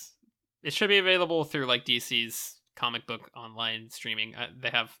 It should be available through like DC's comic book online streaming. They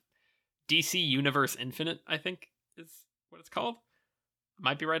have DC Universe Infinite, I think is what it's called.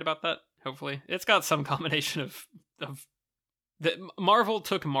 Might be right about that. Hopefully, it's got some combination of Marvel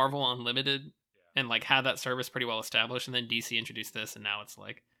took Marvel Unlimited and like had that service pretty well established, and then DC introduced this, and now it's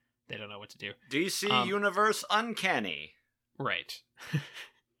like they don't know what to do. DC Universe Uncanny. Right.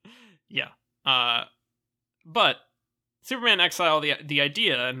 Yeah. But Superman Exile, the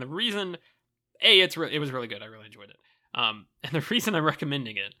idea and the reason, it was really good. I really enjoyed it. And the reason I'm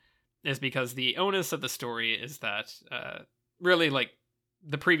recommending it is because the onus of the story is that really like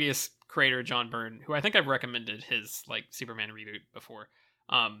the previous creator, John Byrne, who I think I've recommended his like Superman reboot before,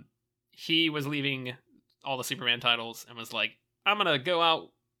 he was leaving all the Superman titles and was like, I'm going to go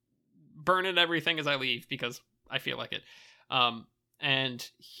out burning everything as I leave because I feel like it. And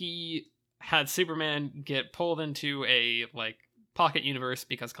he had Superman get pulled into a like pocket universe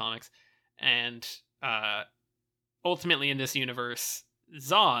because comics, and ultimately in this universe,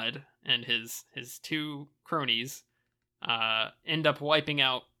 Zod and his 2 cronies end up wiping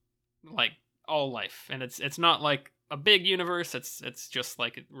out like all life, and it's not like a big universe. It's just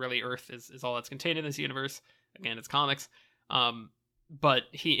like really Earth is all that's contained in this universe. Again, it's comics. But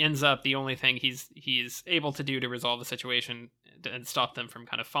he ends up, the only thing he's able to do to resolve the situation and stop them from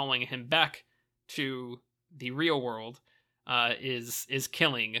kind of following him back to the real world is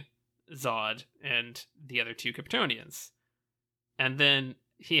killing Zod and the other 2 Kryptonians. And then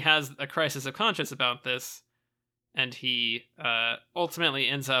he has a crisis of conscience about this, and he ultimately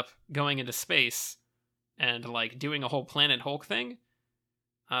ends up going into space and like doing a whole Planet Hulk thing,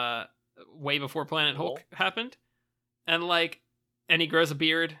 way before Planet Hulk happened, and he grows a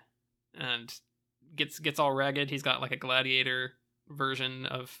beard and gets all ragged. He's got like a gladiator version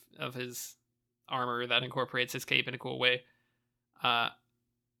of his armor that incorporates his cape in a cool way.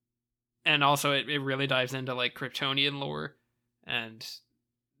 And also it really dives into like Kryptonian lore, and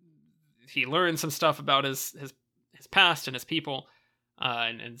he learns some stuff about his past and his people,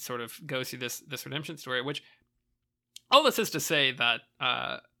 and sort of goes through this redemption story, which all this is to say that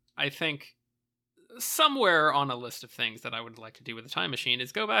I think somewhere on a list of things that I would like to do with the time machine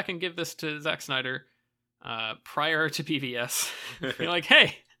is go back and give this to Zack Snyder prior to PVS. Be like,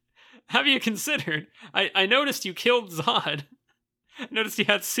 hey, have you considered, I noticed you killed Zod. I noticed you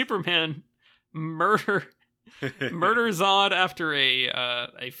had Superman murder Zod after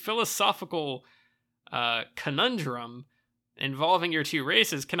a philosophical conundrum involving your two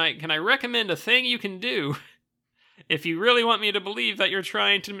races. Can I recommend a thing you can do if you really want me to believe that you're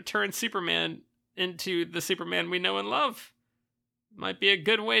trying to turn Superman into the Superman we know and love? Might be a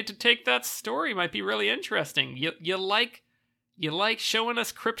good way to take that story. Might be really interesting. You like showing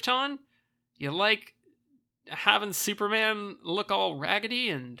us Krypton? You like having Superman look all raggedy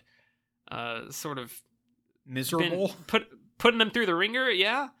and sort of miserable, putting him through the ringer?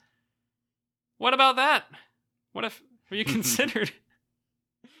 Yeah. What about that? What if have you considered?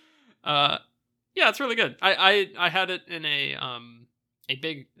 Yeah, it's really good. I had it in a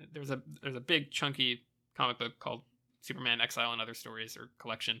big there's a big chunky comic book called Superman Exile and Other Stories, or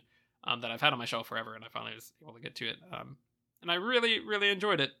collection, that I've had on my shelf forever, and I finally was able to get to it. And I really, really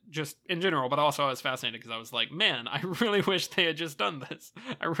enjoyed it, just in general, but also I was fascinated because I was like, man, I really wish they had just done this.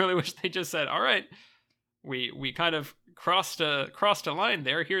 I really wish they just said, all right, we kind of crossed a line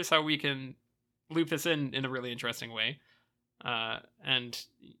there. Here's how we can loop this in a really interesting way. And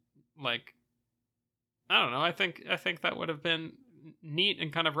like, I don't know, I think that would have been neat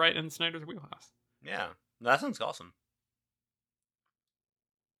and kind of right in Snyder's wheelhouse. Yeah, that sounds awesome.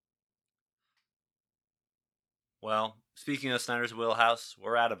 Well, speaking of Snyder's wheelhouse,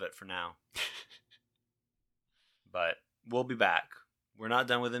 we're out of it for now. But we'll be back. We're not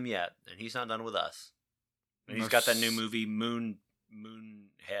done with him yet, and he's not done with us. And he's got that new movie, Moonhead,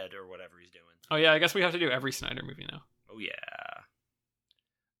 or whatever he's doing. Oh yeah, I guess we have to do every Snyder movie now. Oh yeah.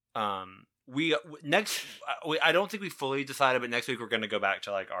 I don't think we fully decided, but next week we're going to go back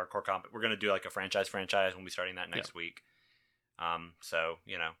to like our core comic. We're going to do like a franchise. We'll be starting that next week. So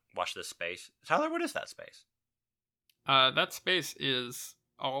watch this space. Tyler, what is that space? That space is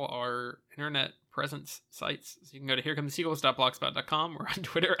all our internet presence sites. So you can go to herecomethesequels.blogspot.com. We're on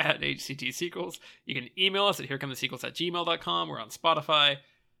Twitter at HCTsequels. You can email us at herecomethesequels@gmail.com. We're on Spotify.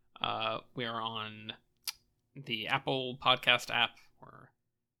 We are on the Apple Podcast app. We're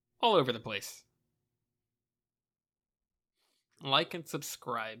all over the place. Like and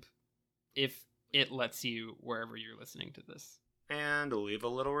subscribe if it lets you wherever you're listening to this. And leave a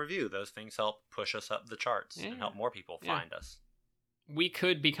little review. Those things help push us up the charts and help more people find us. We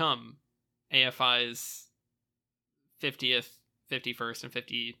could become AFI's 50th, 51st, and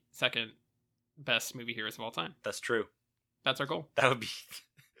 52nd best movie heroes of all time. That's true. That's our goal. That would be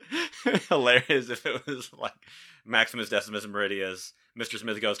hilarious if it was like Maximus Decimus Meridius, Mr.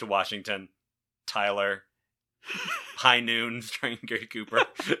 Smith Goes to Washington, Tyler, High Noon, starring Gary Cooper.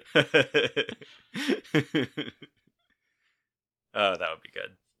 Oh, that would be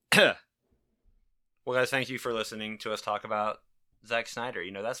good. Well, guys, thank you for listening to us talk about Zack Snyder.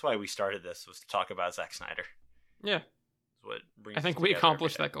 That's why we started this, was to talk about Zack Snyder. Yeah. That's what brings I think we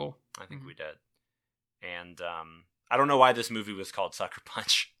accomplished that goal. I think we did. And I don't know why this movie was called Sucker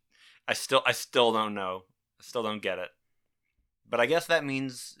Punch. I still don't know. I still don't get it. But I guess that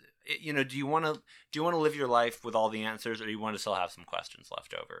means, do you want to live your life with all the answers, or do you want to still have some questions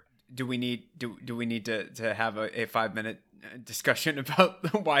left over? Do we need to have a 5-minute discussion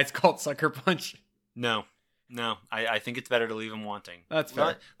about why it's called Sucker Punch? No. I think it's better to leave them wanting. That's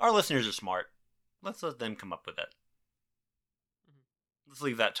fair. Our listeners are smart. Let's let them come up with it. Let's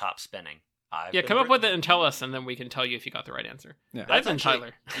leave that top spinning. Come up with it and tell us, and then we can tell you if you got the right answer. Yeah. I've been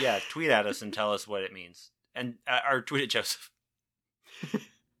Tyler. Yeah, tweet at us and tell us what it means. And or tweet at Joseph.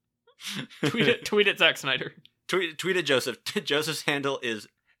 tweet at Zack Snyder. Tweet at Joseph. Joseph's handle is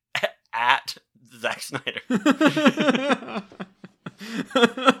at Zack Snyder.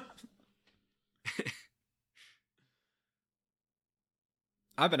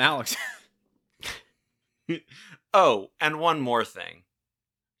 I've been Alex. Oh, and one more thing.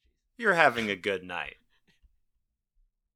 You're having a good night.